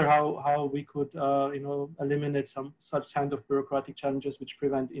future how we could eliminate some such kind of bureaucratic challenges which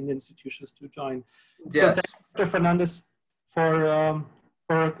prevent Indian institutions to join. So thank you, Dr. Fernandez, for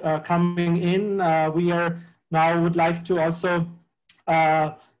coming in. We are now would like to also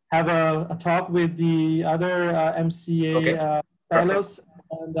have a talk with the other MCA fellows,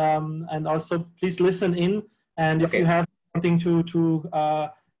 and also please listen in, and if you have something to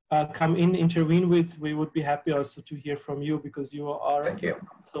come in, intervene with, we would be happy also to hear from you, because you are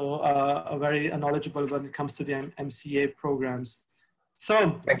so very knowledgeable when it comes to the MCA programs.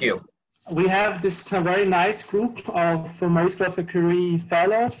 So thank you. We have this very nice group of Marie-Claude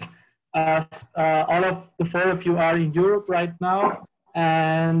fellows. All of the four of you are in Europe right now.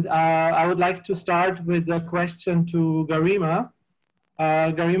 And I would like to start with a question to Garima.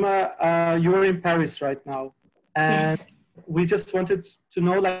 Garima, you're in Paris right now. And we just wanted to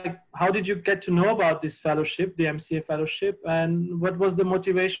know, like, how did you get to know about this fellowship, the MCA fellowship, and what was the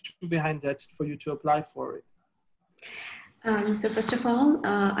motivation behind that for you to apply for it? So first of all,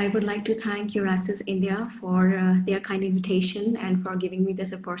 I would like to thank Euraccess India for their kind invitation and for giving me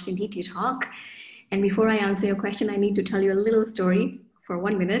this opportunity to talk. And before I answer your question, I need to tell you a little story for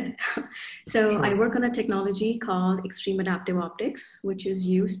 1 minute. So I work on a technology called Extreme Adaptive Optics, which is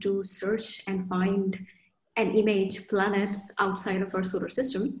used to search and find and image planets outside of our solar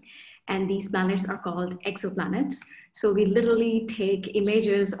system. And these planets are called exoplanets. So we literally take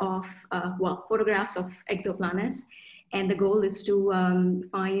images of, photographs of exoplanets. And the goal is to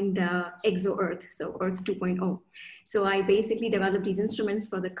find exo-Earth, so Earth 2.0. So I basically developed these instruments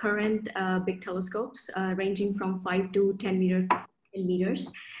for the current big telescopes, ranging from 5 to 10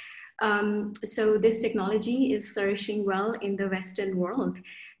 meters. So this technology is flourishing well in the Western world,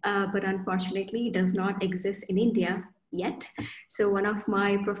 but unfortunately does not exist in India yet. So one of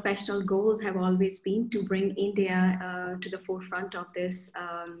my professional goals have always been to bring India to the forefront of this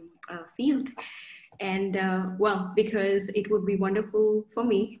field. And because it would be wonderful for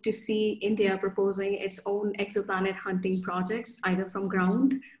me to see India proposing its own exoplanet hunting projects, either from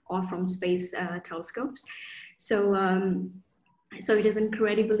ground or from space telescopes. So it is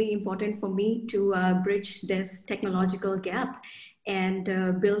incredibly important for me to bridge this technological gap and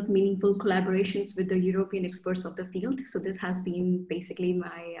build meaningful collaborations with the European experts of the field. So this has been basically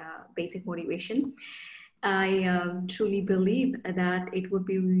my basic motivation. I truly believe that it would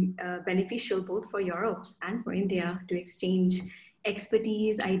be beneficial both for Europe and for India to exchange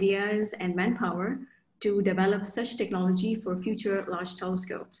expertise, ideas, and manpower to develop such technology for future large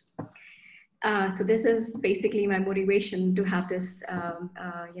telescopes. So this is basically my motivation to have this,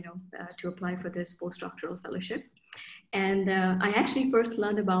 to apply for this postdoctoral fellowship. And I actually first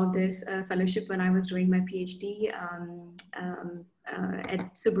learned about this fellowship when I was doing my PhD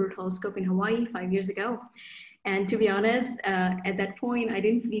at Subaru Telescope in Hawaii 5 years ago. And to be honest, at that point, I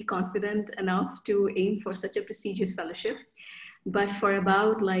didn't feel confident enough to aim for such a prestigious fellowship. But for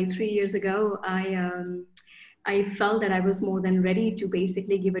about like 3 years ago, I felt that I was more than ready to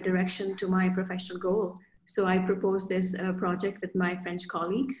basically give a direction to my professional goal. So I proposed this project with my French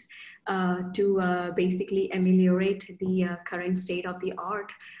colleagues to basically ameliorate the current state of the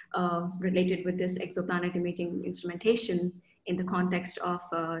art related with this exoplanet imaging instrumentation in the context of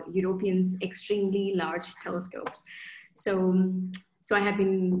Europeans' extremely large telescopes. So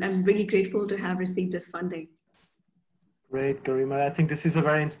I'm really grateful to have received this funding. Great, Garima. I think this is a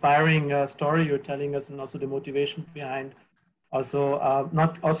very inspiring story you're telling us, and also the motivation behind also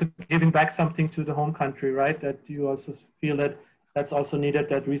not also giving back something to the home country, right? That you also feel that that's also needed,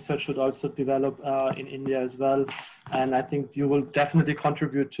 that research should also develop in India as well. And I think you will definitely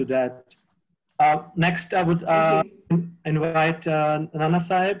contribute to that. Next, I would invite Nana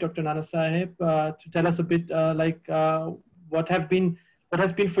Sahib, Dr. Nana Sahib, to tell us a bit what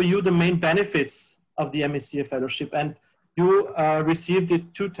has been for you the main benefits of the MECA fellowship. And you received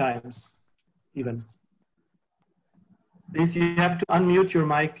it 2 times even. Please, you have to unmute your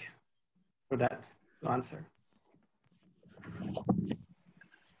mic for that to answer.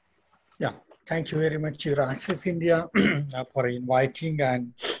 Yeah, thank you very much, EURAXESS India, for inviting,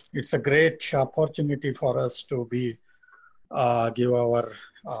 and it's a great opportunity for us to be give our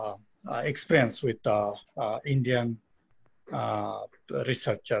experience with Indian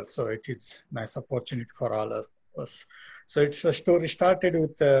researchers. So it is a nice opportunity for all of us. So it's a story started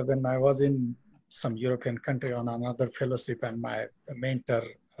with when I was in some European country on another fellowship, and my mentor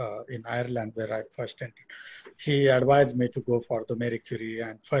in Ireland, where I first entered, he advised me to go for the Marie Curie,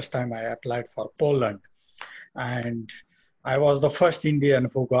 and first time I applied for Poland. And I was the first Indian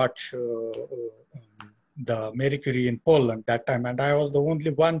who got the Marie Curie in Poland that time, and I was the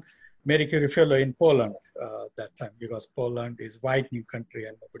only one Marie Curie fellow in Poland that time, because Poland is widening country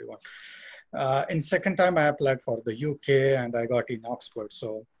and nobody won. In second time I applied for the UK, and I got in Oxford.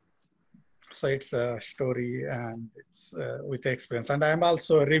 So it's a story, and it's with experience. And I'm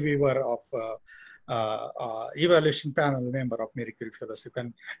also a reviewer of evaluation panel member of Marie Curie Fellowship.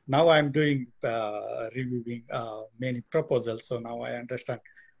 And now I'm doing reviewing many proposals. So now I understand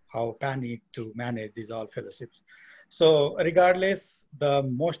how PANIC to manage these all fellowships. So regardless, the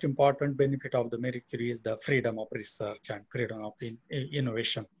most important benefit of the Marie Curie is the freedom of research and freedom of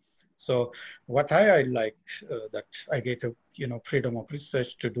innovation. So what I like that I get a freedom of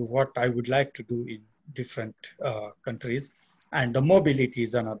research to do what I would like to do in different countries, and the mobility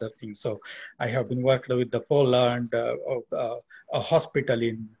is another thing. So I have been working with the Poland, a hospital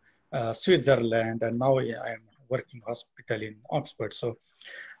in Switzerland, and now I am working hospital in Oxford. So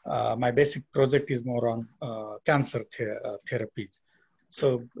my basic project is more on cancer therapies.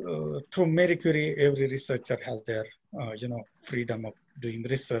 So through Marie Curie, every researcher has their freedom of doing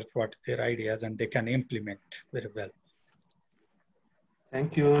research, what their ideas, and they can implement very well.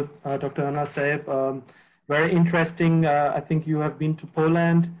 Thank you, Dr. Nana Sahib. Very interesting. I think you have been to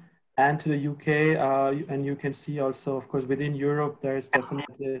Poland and to the UK, and you can see also, of course, within Europe, there is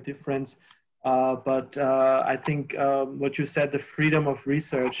definitely a difference. But I think what you said, the freedom of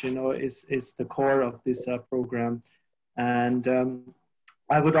research, is the core of this program. And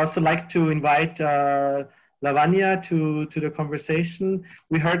I would also like to invite Lavanya to the conversation.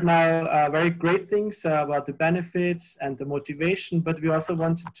 We heard now very great things about the benefits and the motivation, but we also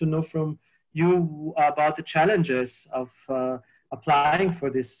wanted to know from you about the challenges of applying for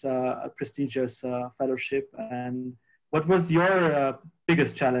this prestigious fellowship, and what was your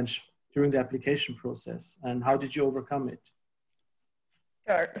biggest challenge during the application process, and how did you overcome it?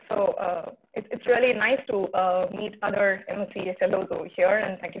 Sure. So it's really nice to meet other MECA fellows over here,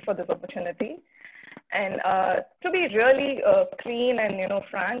 and thank you for this opportunity. And to be really clean and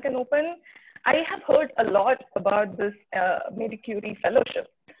frank and open, I have heard a lot about this Marie Curie fellowship,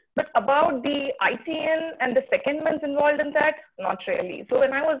 but about the ITN and the secondments involved in that, not really. So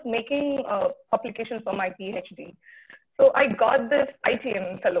when I was making applications for my PhD, so I got this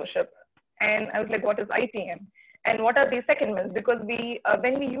ITN fellowship, and I was like, what is ITN? And what are these secondments? Because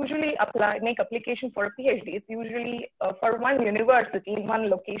when we usually make application for a PhD, it's usually for one university in one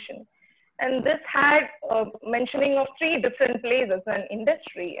location. And this had mentioning of 3 different places, an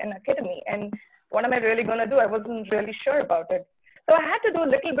industry, an academy. And what am I really going to do? I wasn't really sure about it. So I had to do a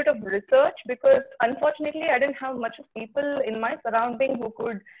little bit of research, because unfortunately I didn't have much of people in my surrounding who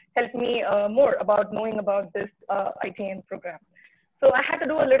could help me more about knowing about this ITN program. So I had to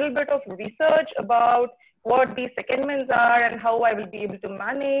do a little bit of research about what these secondments are and how I will be able to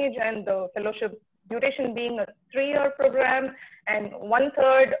manage, and the fellowship duration being a 3-year program and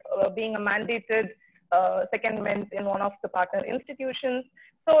 1/3 being a mandated secondment in one of the partner institutions.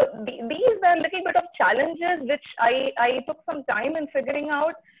 So these are a little bit of challenges which I took some time in figuring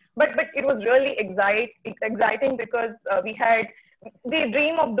out, but it was really exciting because we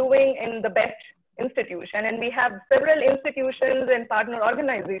dream of doing in the best institution, and we have several institutions and partner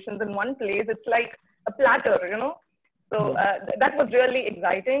organizations in one place. It's like a platter, you know. So that was really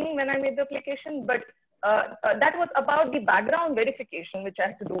exciting when I made the application, but that was about the background verification, which I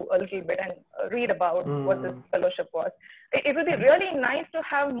had to do a little bit and read about what this fellowship was. It would be really nice to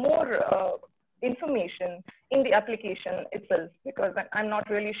have more information in the application itself, because I'm not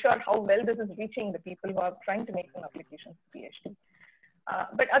really sure how well this is reaching the people who are trying to make an application for PhD.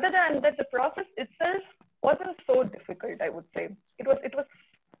 But other than that, the process itself wasn't so difficult, I would say. It was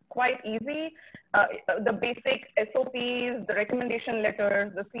quite easy. The basic SOPs, the recommendation letters,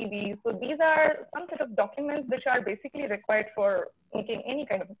 the CVs. So these are some sort of documents which are basically required for making any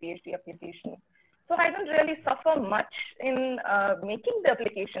kind of a PhD application. So I didn't really suffer much in making the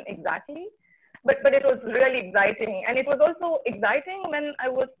application exactly, but it was really exciting. And it was also exciting when I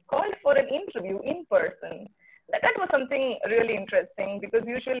was called for an interview in person. That was something really interesting, because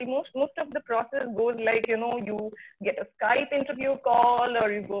usually most of the process goes like, you know, you get a Skype interview call,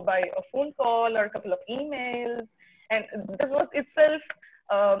 or you go by a phone call or a couple of emails. And this was itself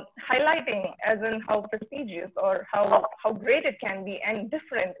highlighting as in how prestigious or how great it can be and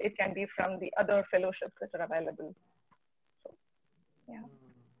different it can be from the other fellowships that are available. So,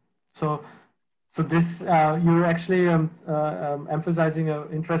 yeah. So this, you're actually emphasizing an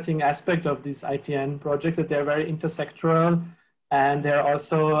interesting aspect of these ITN projects, that they're very intersectoral, and they're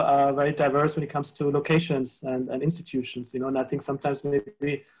also very diverse when it comes to locations and institutions, you know. And I think sometimes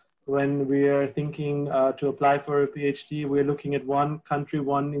maybe when we are thinking to apply for a PhD, we're looking at one country,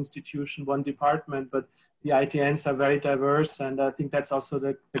 one institution, one department, but the ITNs are very diverse, and I think that's also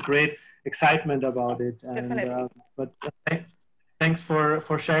the great excitement about it. And thanks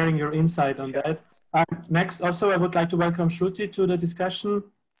for sharing your insight on that. Next, also, I would like to welcome Shruti to the discussion.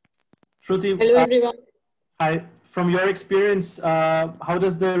 Shruti, hello everyone. Hi. From your experience, how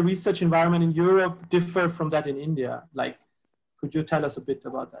does the research environment in Europe differ from that in India? Like, could you tell us a bit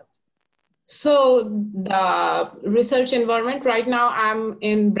about that? So the research environment right now, I'm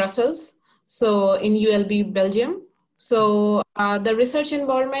in Brussels, so in ULB, Belgium. So the research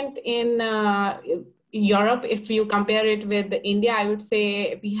environment in Europe, if you compare it with India, I would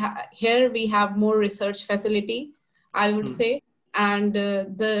say here we have more research facility, I would say. And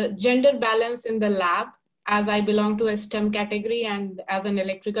the gender balance in the lab, as I belong to a STEM category and as an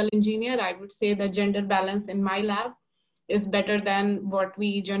electrical engineer, I would say the gender balance in my lab is better than what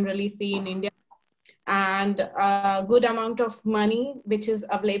we generally see in India. And a good amount of money, which is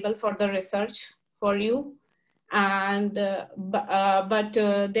available for the research for you. And, but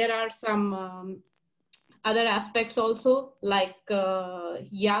there are some other aspects also, like,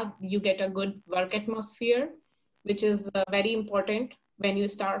 yeah, you get a good work atmosphere, which is very important when you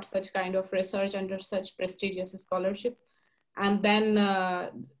start such kind of research under such prestigious scholarship. And then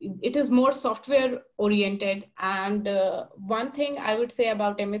it is more software oriented. And one thing I would say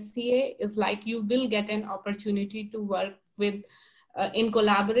about MSCA is like you will get an opportunity to work with in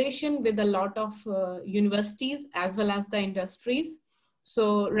collaboration with a lot of universities as well as the industries.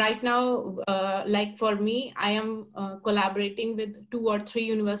 So right now, like for me, I am collaborating with 2 or 3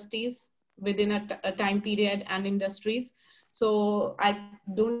 universities within a time period and industries. So I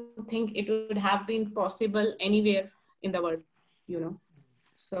don't think it would have been possible anywhere in the world, you know.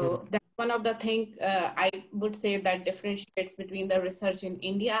 So that's one of the things I would say that differentiates between the research in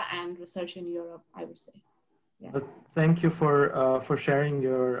India and research in Europe, I would say. Yeah. Thank you for sharing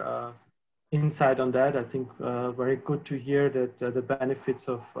your insight on that. I think very good to hear that the benefits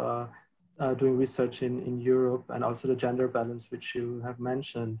of doing research in Europe, and also the gender balance, which you have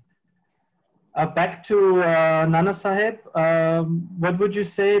mentioned. Back to Nana Saheb, what would you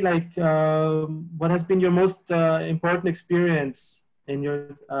say, like, what has been your most important experience in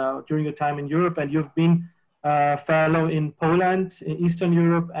your during your time in Europe? And you've been a fellow in Poland, in Eastern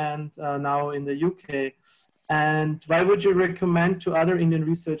Europe, and now in the UK. And why would you recommend to other Indian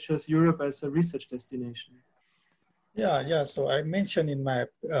researchers Europe as a research destination? Yeah. So I mentioned in my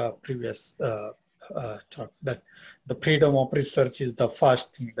previous talk that the freedom of research is the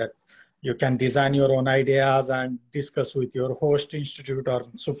first thing, that you can design your own ideas and discuss with your host institute or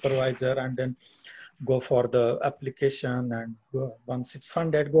supervisor, and then go for the application, and once it's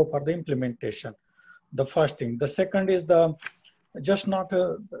funded, go for the implementation. The first thing. The second is the just not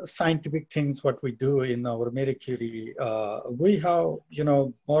scientific things what we do in our Marie Curie. We have,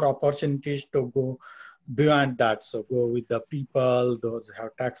 more opportunities to go beyond that. So go with the people, those who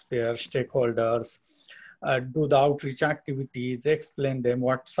have taxpayers, stakeholders, do the outreach activities, explain them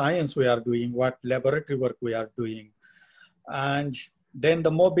what science we are doing, what laboratory work we are doing. And then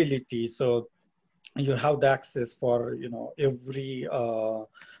the mobility. So you have the access for, every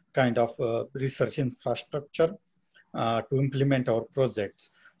kind of research infrastructure to implement our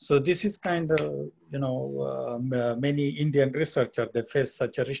projects. So this is kind of, many Indian researchers, they face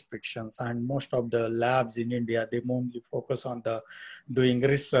such restrictions, and most of the labs in India, they mainly focus on the doing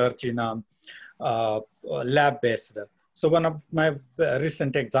research in a lab-based. So one of my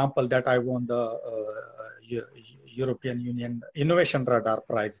recent example that I won the European Union Innovation Radar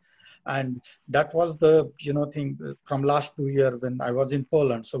Prize. And that was the, thing from last 2 years when I was in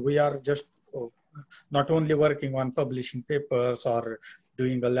Poland. So we are just not only working on publishing papers or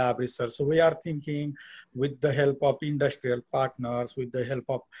doing a lab research. So we are thinking with the help of industrial partners, with the help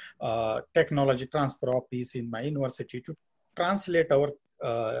of technology transfer office in my university to translate our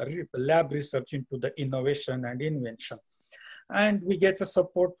lab research into the innovation and invention. And we get the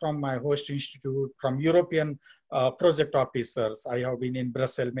support from my host institute, from European project officers. I have been in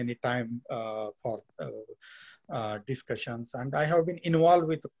Brussels many times for discussions, and I have been involved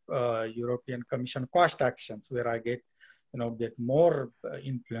with European Commission cost actions, where I get, get more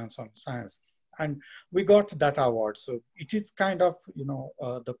influence on science. And we got that award. So it is kind of,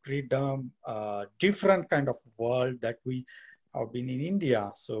 the freedom, different kind of world that we have been in India.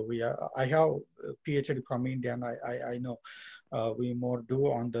 So I have a PhD from India, and I know we more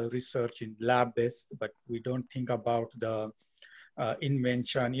do on the research in lab-based, but we don't think about the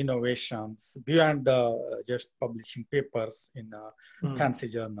invention, innovations beyond the just publishing papers in fancy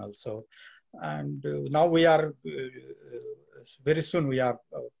journals. So, and now we are, very soon we are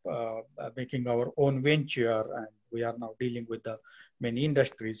making our own venture, and we are now dealing with the many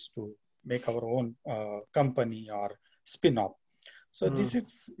industries to make our own company or spin-off. So this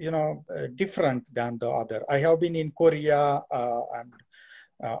is, different than the other. I have been in Korea and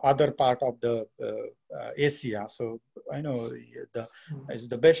other part of the Asia. So I know is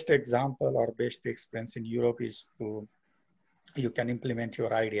the best example or best experience in Europe is you can implement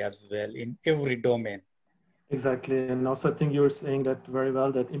your ideas well in every domain. Exactly. And also I think you're saying that very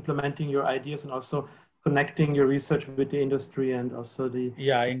well, that implementing your ideas and also connecting your research with the industry and also the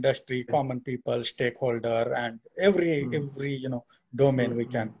industry, common people, stakeholder, and every domain we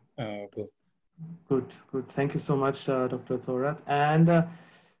can go. Good. Thank you so much, Dr. Thorodd. And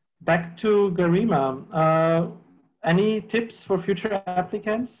back to Garima. Any tips for future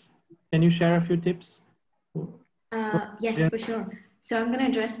applicants? Can you share a few tips? Yes, for sure. So I'm going to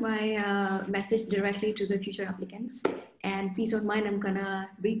address my message directly to the future applicants. And please don't mind, I'm going to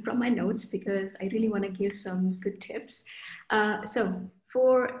read from my notes because I really want to give some good tips. So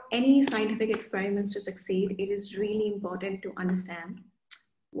for any scientific experiments to succeed, it is really important to understand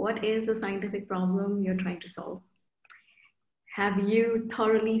what is the scientific problem you're trying to solve. Have you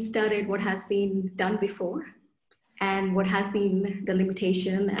thoroughly studied what has been done before and what has been the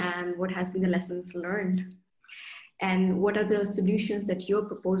limitation and what has been the lessons learned? And what are the solutions that you're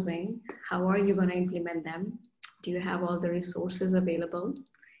proposing? How are you going to implement them? Do you have all the resources available?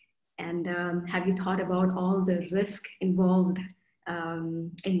 And have you thought about all the risk involved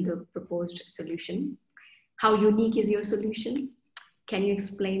in the proposed solution? How unique is your solution? Can you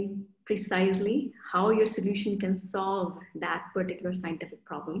explain precisely how your solution can solve that particular scientific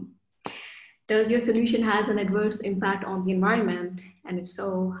problem? Does your solution has an adverse impact on the environment? And if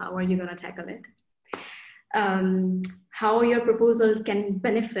so, how are you going to tackle it? How your proposal can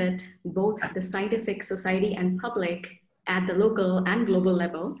benefit both the scientific society and public at the local and global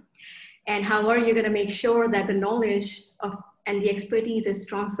level, and how are you going to make sure that the knowledge and the expertise is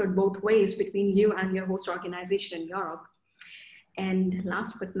transferred both ways between you and your host organization in Europe. And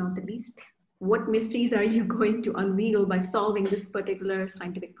last but not the least, what mysteries are you going to unveil by solving this particular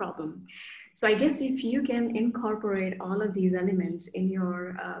scientific problem? So I guess if you can incorporate all of these elements in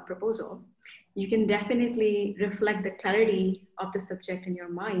your proposal, you can definitely reflect the clarity of the subject in your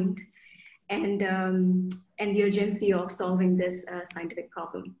mind and the urgency of solving this scientific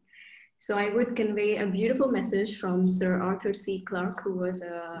problem. So I would convey a beautiful message from Sir Arthur C. Clarke, who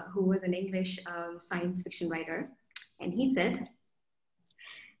was an English science fiction writer. And he said,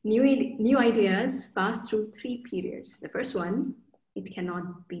 new ideas pass through 3 periods. The first one, it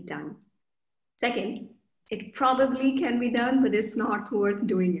cannot be done. Second, it probably can be done, but it's not worth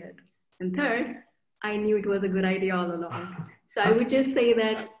doing it. And third, I knew it was a good idea all along. So I would just say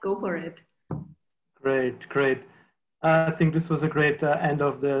that, go for it. Great. I think this was a great end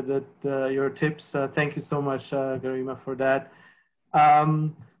of your tips. Thank you so much, Garima, for that.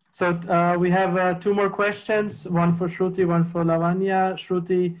 So we have 2 more questions, one for Shruti, one for Lavanya.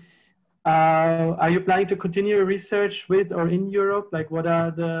 Shruti, are you planning to continue your research with or in Europe? Like, what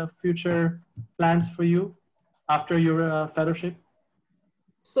are the future plans for you after your fellowship?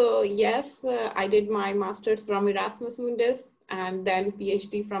 So yes, I did my master's from Erasmus Mundus and then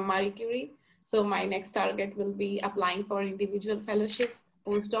PhD from Marie Curie. So my next target will be applying for individual fellowships,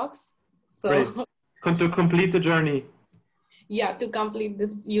 postdocs. So great. To complete the journey. Yeah, to complete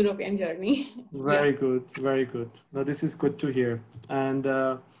this European journey. Very good, very good. Now this is good to hear. And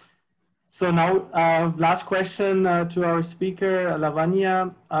so now last question to our speaker,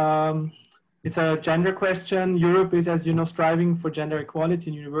 Lavanya. It's a gender question. Europe is, as you know, striving for gender equality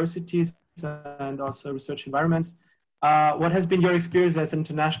in universities and also research environments. What has been your experience as an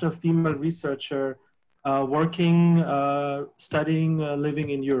international female researcher working, studying, living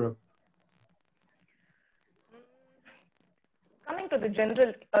in Europe? Coming to the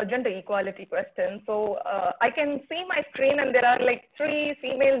gender equality question, so I can see my screen and there are like 3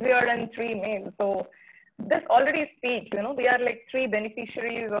 females here and 3 males. So this already speaks, you know, we are like 3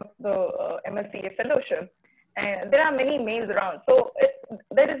 beneficiaries of the MSCA fellowship, and there are many males around. So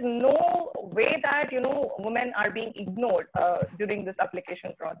there is no way that, you know, women are being ignored during this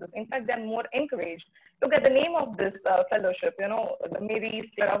application process. In fact, they're more encouraged. Look at the name of this fellowship, you know, Marie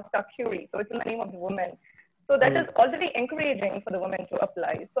Curie. So it's in the name of the woman. So that is already encouraging for the women to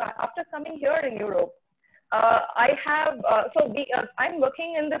apply. So after coming here in Europe, I'm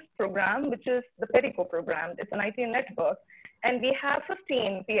working in this program, which is the PERICO program. It's an IT network. And we have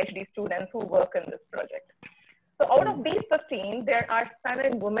 15 PhD students who work in this project. So out of these 15, there are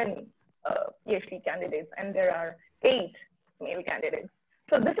 7 women PhD candidates, and there are 8 male candidates.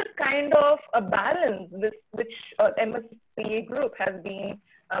 So this is kind of a balance which MSCA group has been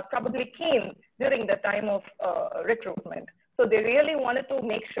probably keen during the time of recruitment. So they really wanted to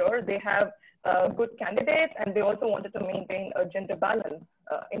make sure they have good candidates, and they also wanted to maintain a gender balance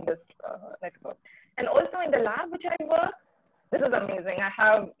in this network. And also in the lab which I work, this is amazing.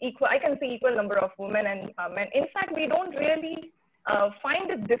 I can see equal number of women and men. In fact, we don't really find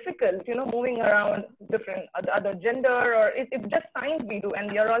it difficult, you know, moving around different other gender, or it's just science we do,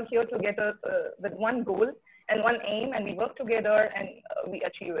 and we are all here together with one goal and one aim, and we work together and we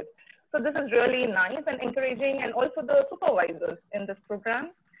achieve it. So this is really nice and encouraging, and also the supervisors in this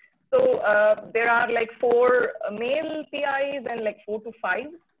program. So there are like 4 male PIs and like 4 to 5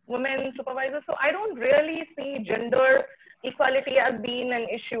 women supervisors. So I don't really see gender equality as being an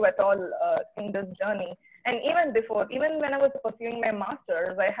issue at all in this journey. And even before, even when I was pursuing my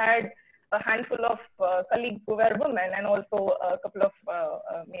master's, I had a handful of colleagues who were women and also a couple of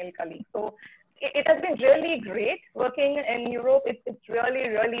male colleagues. So it has been really great working in Europe. It's really,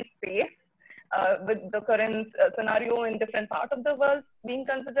 really safe with the current scenario in different parts of the world being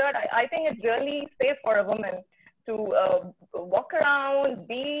considered. I think it's really safe for a woman to walk around,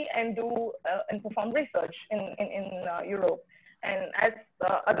 be and do and perform research in Europe. And as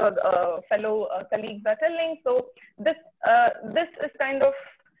other fellow colleagues are telling, so this is kind of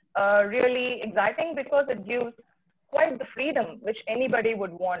really exciting because it gives quite the freedom which anybody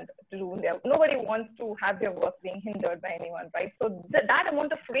would want to do. Nobody wants to have their work being hindered by anyone, right? So that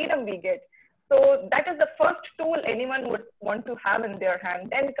amount of freedom we get. So that is the first tool anyone would want to have in their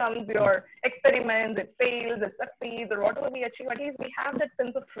hand. Then comes your experiments, it fails, it succeeds, or whatever we achieve. At least we have that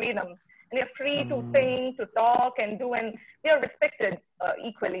sense of freedom. And we are free to think, to talk, and do, and we are respected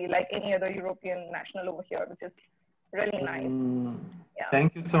equally like any other European national over here, which is really nice. Yeah.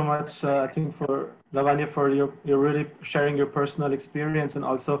 Thank you so much, I think, for Lavanya, for your really sharing your personal experience, and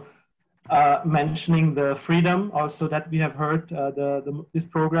also mentioning the freedom also that we have heard. This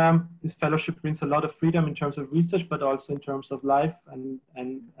program, this fellowship brings a lot of freedom in terms of research, but also in terms of life and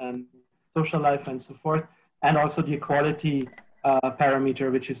social life and so forth, and also the equality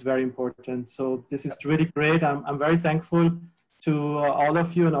parameter, which is very important. So this is really great. I'm very thankful to all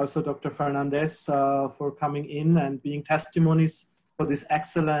of you, and also Dr. Fernandez for coming in and being testimonies for this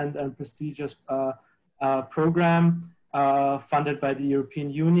excellent and prestigious program funded by the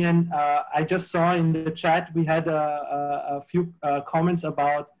European Union. I just saw in the chat we had a few comments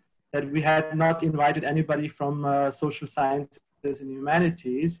about that we had not invited anybody from social sciences and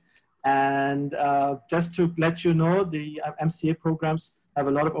humanities. And just to let you know, the MCA programs have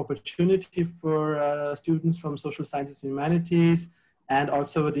a lot of opportunity for students from social sciences and humanities. And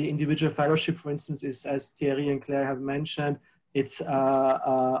also the individual fellowship, for instance, is, as Thierry and Claire have mentioned, It's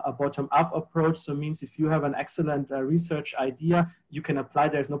a bottom-up approach, so it means if you have an excellent research idea, you can apply.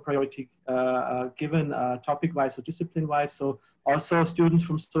 There's no priority given topic-wise or discipline-wise. So also students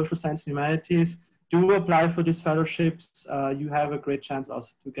from social science and humanities do apply for these fellowships. You have a great chance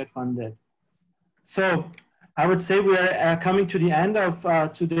also to get funded. So I would say we are coming to the end of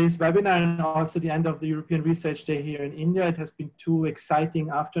today's webinar and also the end of the European Research Day here in India. It has been 2 exciting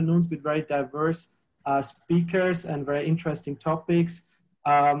afternoons with very diverse speakers and very interesting topics.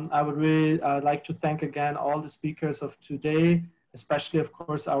 I would really like to thank again all the speakers of today, especially of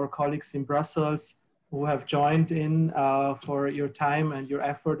course our colleagues in Brussels who have joined in for your time and your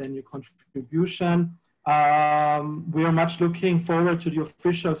effort and your contribution. We are much looking forward to the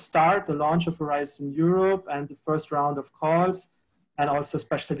official start, the launch of Horizon Europe and the first round of calls, and also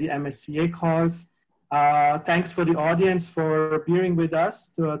especially the MSCA calls. Thanks for the audience for bearing with us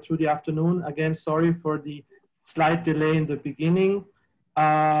through the afternoon. Again, sorry for the slight delay in the beginning.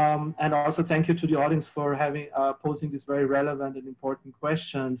 And also thank you to the audience for having posing these very relevant and important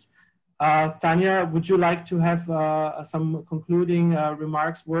questions. Tanya, would you like to have some concluding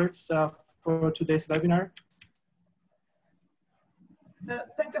remarks, words for today's webinar?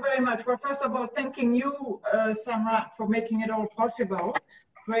 Thank you very much. Well, first of all, thanking you, Samrat, for making it all possible.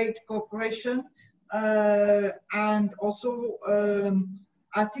 Great cooperation. And also,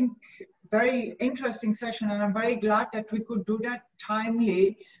 I think very interesting session, and I'm very glad that we could do that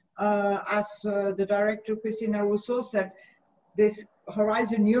timely. As the director, Christina Rousseau, said, this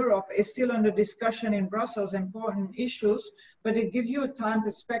Horizon Europe is still under discussion in Brussels, important issues, but it gives you a time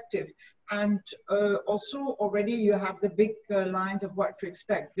perspective. And also already you have the big lines of what to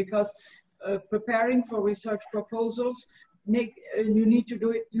expect, because preparing for research proposals, you need to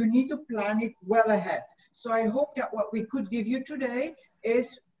do it, you need to plan it well ahead. So I hope that what we could give you today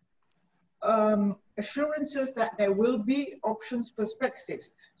is assurances that there will be options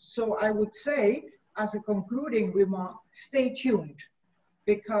perspectives. So I would say, as a concluding remark, stay tuned,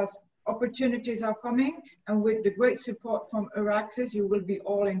 because opportunities are coming, and with the great support from Euraxis, you will be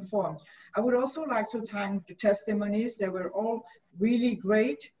all informed. I would also like to thank the testimonies. They were all really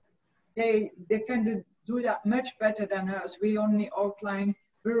great. They can do that much better than us. We only outline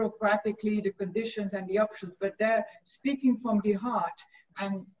bureaucratically the conditions and the options, but they're speaking from the heart,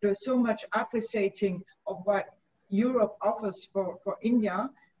 and there's so much appreciating of what Europe offers for India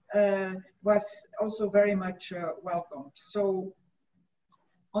was also very much welcomed. So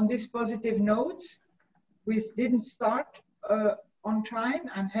on this positive notes, we didn't start on time,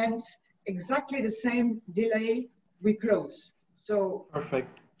 and hence exactly the same delay we close. So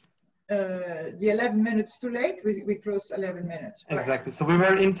perfect. The 11 minutes too late, we closed 11 minutes. Right. Exactly. So we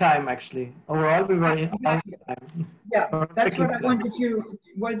were in time, actually. Overall, we were in time. Yeah, that's what I wanted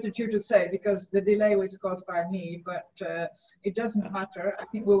you to say, because the delay was caused by me, but it doesn't matter. I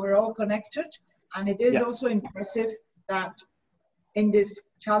think we were all connected, and it is also impressive that in these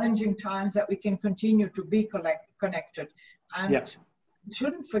challenging times that we can continue to be connected. And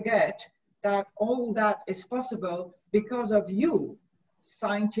shouldn't forget that all that is possible because of you,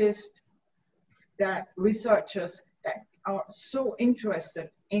 scientists, that researchers that are so interested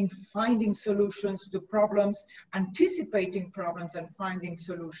in finding solutions to problems, anticipating problems and finding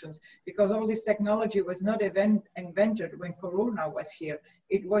solutions, because all this technology was not invented when Corona was here.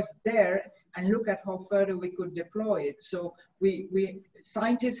 It was there, and look at how further we could deploy it. So we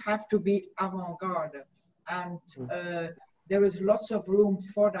scientists have to be avant-garde, and there is lots of room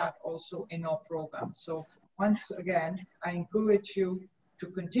for that also in our program. So once again, I encourage you to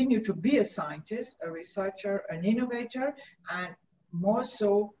continue to be a scientist, a researcher, an innovator, and more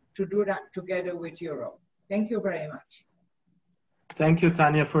so to do that together with Europe. Thank you very much. Thank you,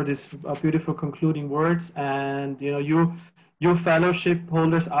 Tanya, for this beautiful concluding words. And you fellowship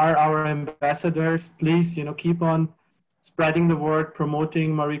holders are our ambassadors. Please, keep on spreading the word,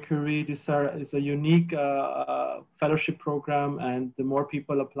 promoting Marie Curie. This is a unique fellowship program, and the more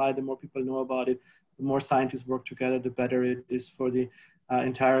people apply, the more people know about it, the more scientists work together, the better it is for the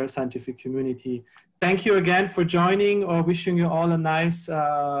entire scientific community. Thank you again for joining, or wishing you all a nice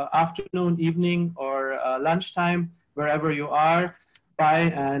afternoon, evening, or lunchtime, wherever you are.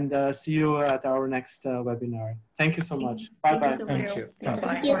 Bye, and see you at our next webinar. Thank you so much. Bye-bye. Thank you.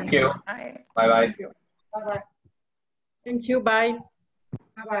 Thank you. Bye-bye. Bye-bye. Thank you. Bye.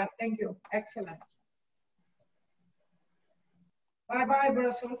 Bye-bye. Thank you. Excellent. Bye-bye,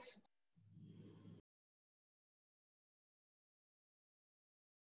 Brussels.